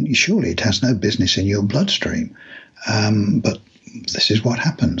 then surely it has no business in your bloodstream. But this is what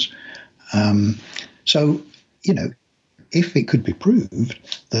happens. So, if it could be proved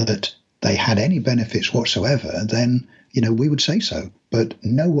that they had any benefits whatsoever, then, we would say so. But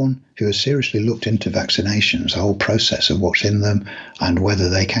no one who has seriously looked into vaccinations, the whole process of what's in them and whether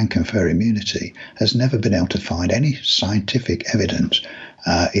they can confer immunity, has never been able to find any scientific evidence.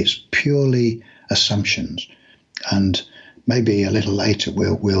 It's purely assumptions. And maybe a little later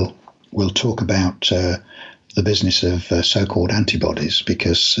we'll talk about the business of so-called antibodies,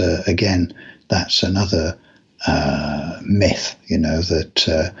 because again, that's another myth,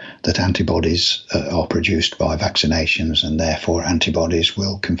 that antibodies are produced by vaccinations, and therefore antibodies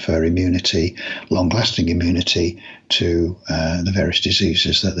will confer immunity, long-lasting immunity, to the various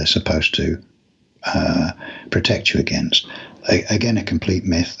diseases that they're supposed to protect you against. Again, a complete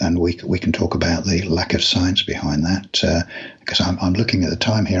myth, and we can talk about the lack of science behind that, because I'm looking at the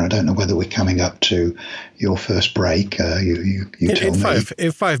time here. I don't know whether we're coming up to your first break. You told me.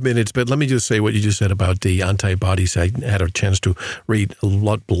 In 5 minutes, but let me just say what you just said about the antibodies. I had a chance to read a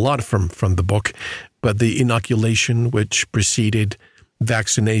lot from the book, but the inoculation, which preceded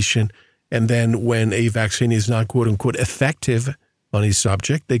vaccination, and then when a vaccine is not, quote unquote, effective on a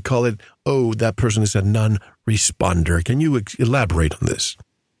subject, they call it, that person is a non-responder. Can you elaborate on this?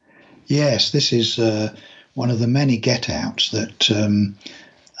 Yes, this is one of the many get-outs that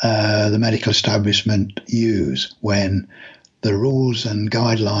the medical establishment use when the rules and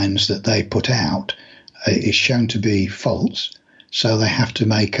guidelines that they put out is shown to be false, so they have to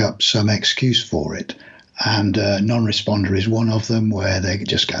make up some excuse for it. And non-responder is one of them, where they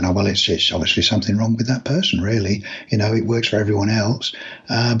just go, well, it's obviously something wrong with that person, really. It works for everyone else,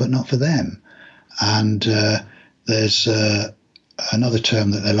 but not for them. And there's another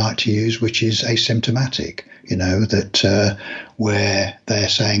term that they like to use, which is asymptomatic, that where they're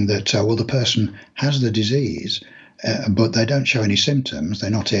saying that, the person has the disease, but they don't show any symptoms.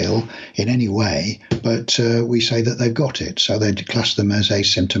 They're not ill in any way, but we say that they've got it. So they class them as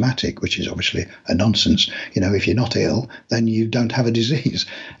asymptomatic, which is obviously a nonsense. If you're not ill, then you don't have a disease.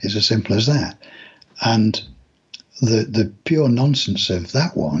 It's as simple as that. And the pure nonsense of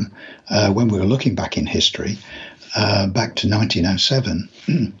that one, when we were looking back in history, back to 1907,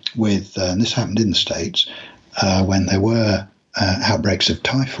 with, and this happened in the States, when there were outbreaks of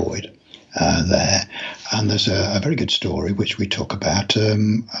typhoid there. And there's a very good story which we talk about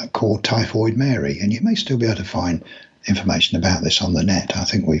called Typhoid Mary. And you may still be able to find information about this on the net. I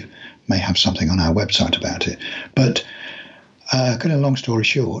think we may have something on our website about it. But kind of long story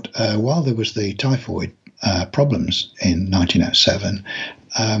short, while there was the typhoid problems in 1907,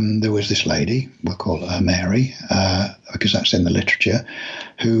 there was this lady, we'll call her Mary, because that's in the literature,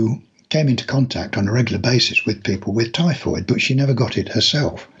 who came into contact on a regular basis with people with typhoid, but she never got it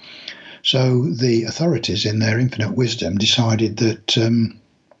herself. So the authorities, in their infinite wisdom, decided that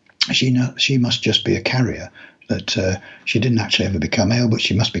she must just be a carrier, that she didn't actually ever become ill, but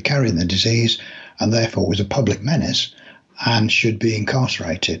she must be carrying the disease, and therefore was a public menace and should be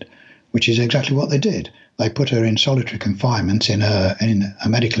incarcerated, which is exactly what they did. They put her in solitary confinement in a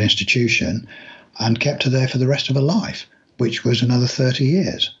medical institution and kept her there for the rest of her life, which was another 30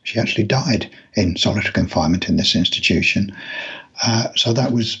 years. She actually died in solitary confinement in this institution. So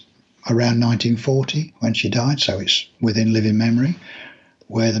that was around 1940 when she died, so it's within living memory,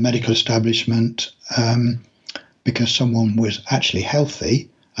 where the medical establishment, because someone was actually healthy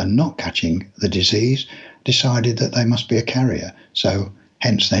and not catching the disease, decided that they must be a carrier. So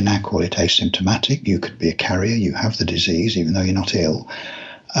hence they now call it asymptomatic. You could be a carrier, you have the disease even though you're not ill.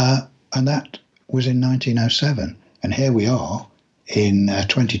 And that was in 1907. And here we are in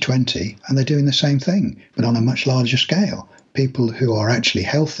 2020, and they're doing the same thing, but on a much larger scale. People who are actually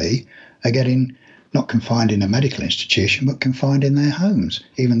healthy are getting not confined in a medical institution, but confined in their homes,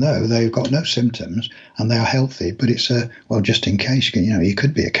 even though they've got no symptoms and they are healthy. But it's just in case, you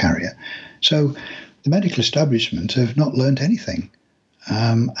could be a carrier. So the medical establishment have not learned anything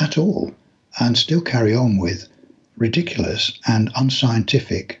at all, and still carry on with ridiculous and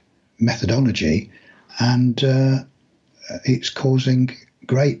unscientific methodology, and it's causing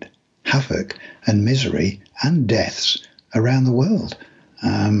great havoc and misery and deaths around the world.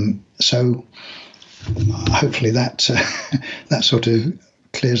 So hopefully that sort of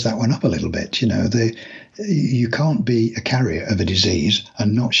clears that one up a little bit. You can't be a carrier of a disease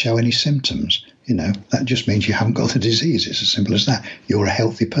and not show any symptoms. That just means you haven't got the disease. It's as simple as that. You're a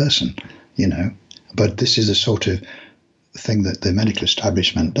healthy person, But this is the sort of thing that the medical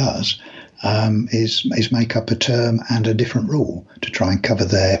establishment does, is make up a term and a different rule to try and cover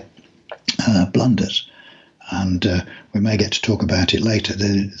their blunders. And we may get to talk about it later.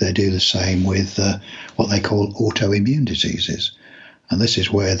 They do the same with what they call autoimmune diseases. And this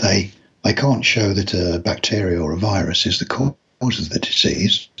is where they can't show that a bacteria or a virus is the cause of the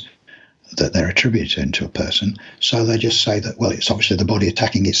disease that they're attributing to a person. So they just say that, well, it's obviously the body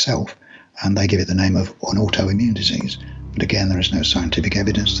attacking itself, and they give it the name of an autoimmune disease. But again, there is no scientific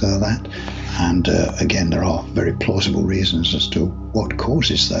evidence to that. And again, there are very plausible reasons as to what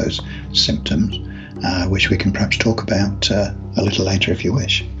causes those symptoms, which we can perhaps talk about a little later if you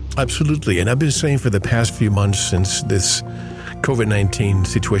wish. Absolutely. And I've been saying for the past few months since this COVID-19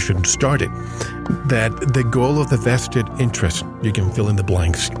 situation started that the goal of the vested interest, you can fill in the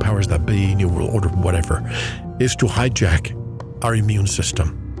blanks, powers that be, New World Order, whatever, is to hijack our immune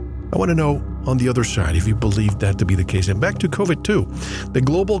system. I want to know on the other side if you believe that to be the case. And back to COVID too, the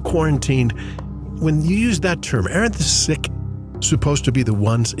global quarantine, when you use that term, aren't the sick supposed to be the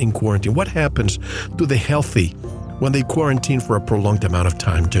ones in quarantine? What happens to the healthy when they quarantine for a prolonged amount of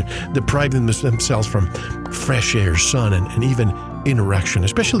time to deprive themselves from fresh air, sun, and even interaction,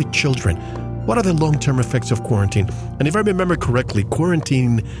 especially children? What are the long-term effects of quarantine? And if I remember correctly,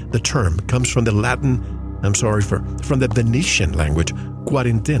 quarantine, the term, comes from the from the Venetian language,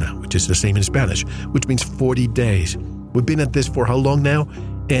 cuarentena, which is the same in Spanish, which means 40 days. We've been at this for how long now?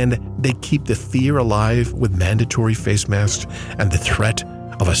 And they keep the fear alive with mandatory face masks and the threat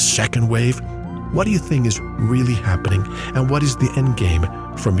of a second wave. What do you think is really happening, and what is the end game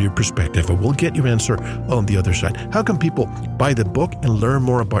from your perspective? And we'll get your answer on the other side. How can people buy the book and learn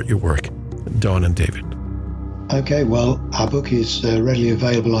more about your work? Don and David. Okay, well, our book is readily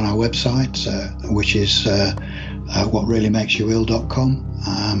available on our website, which is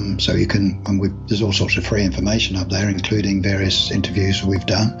whatreallymakesyouill.com. So you can, there's all sorts of free information up there, including various interviews we've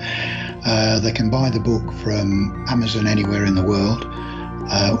done. They can buy the book from Amazon anywhere in the world,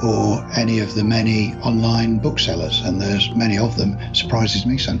 or any of the many online booksellers, and there's many of them. Surprises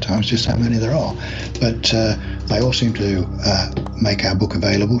me sometimes just how many there are, but they all seem to make our book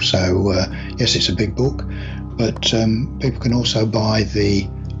available. So yes, it's a big book, but people can also buy the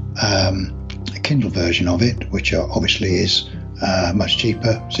Kindle version of it, which obviously is much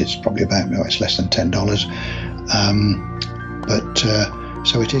cheaper. So it's probably about, it's less than $10,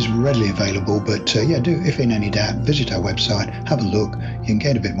 so it is readily available. But if in any doubt, visit our website, have a look. You can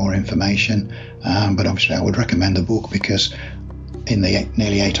get a bit more information, but obviously I would recommend the book, because in the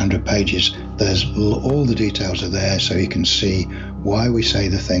nearly 800 pages, there's all the details are there, so you can see why we say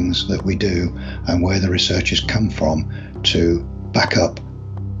the things that we do and where the research has come from to back up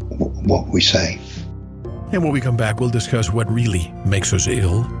what we say. And when we come back, we'll discuss what really makes us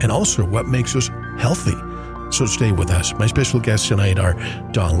ill and also what makes us healthy. So stay with us. My special guests tonight are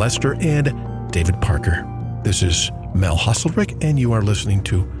Don Lester and David Parker. This is Mel Hasselrick, and you are listening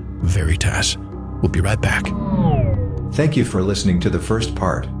to Veritas. We'll be right back. Thank you for listening to the first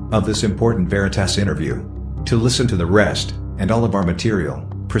part of this important Veritas interview. To listen to the rest and all of our material,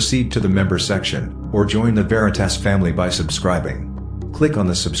 proceed to the member section or join the Veritas family by subscribing. Click on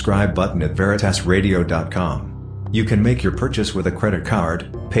the subscribe button at veritasradio.com. You can make your purchase with a credit card,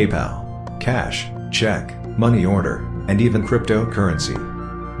 PayPal, cash, check, money order, and even cryptocurrency.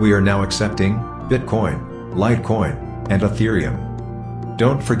 We are now accepting Bitcoin, Litecoin, and Ethereum.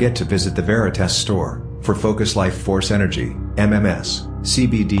 Don't forget to visit the Veritas store for Focus Life Force Energy, MMS,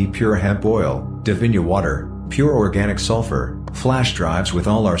 CBD Pure Hemp Oil, Divinia Water, Pure Organic Sulfur, flash drives with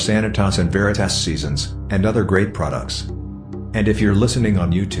all our Sanitas and Veritas seasons, and other great products. And if you're listening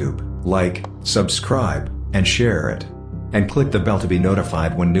on YouTube, like, subscribe, and share it. And click the bell to be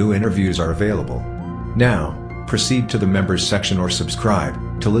notified when new interviews are available. Now, proceed to the members section or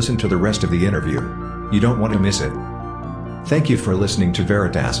subscribe to listen to the rest of the interview. You don't want to miss it. Thank you for listening to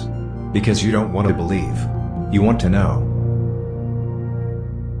Veritas. Because you don't want to believe. You want to know.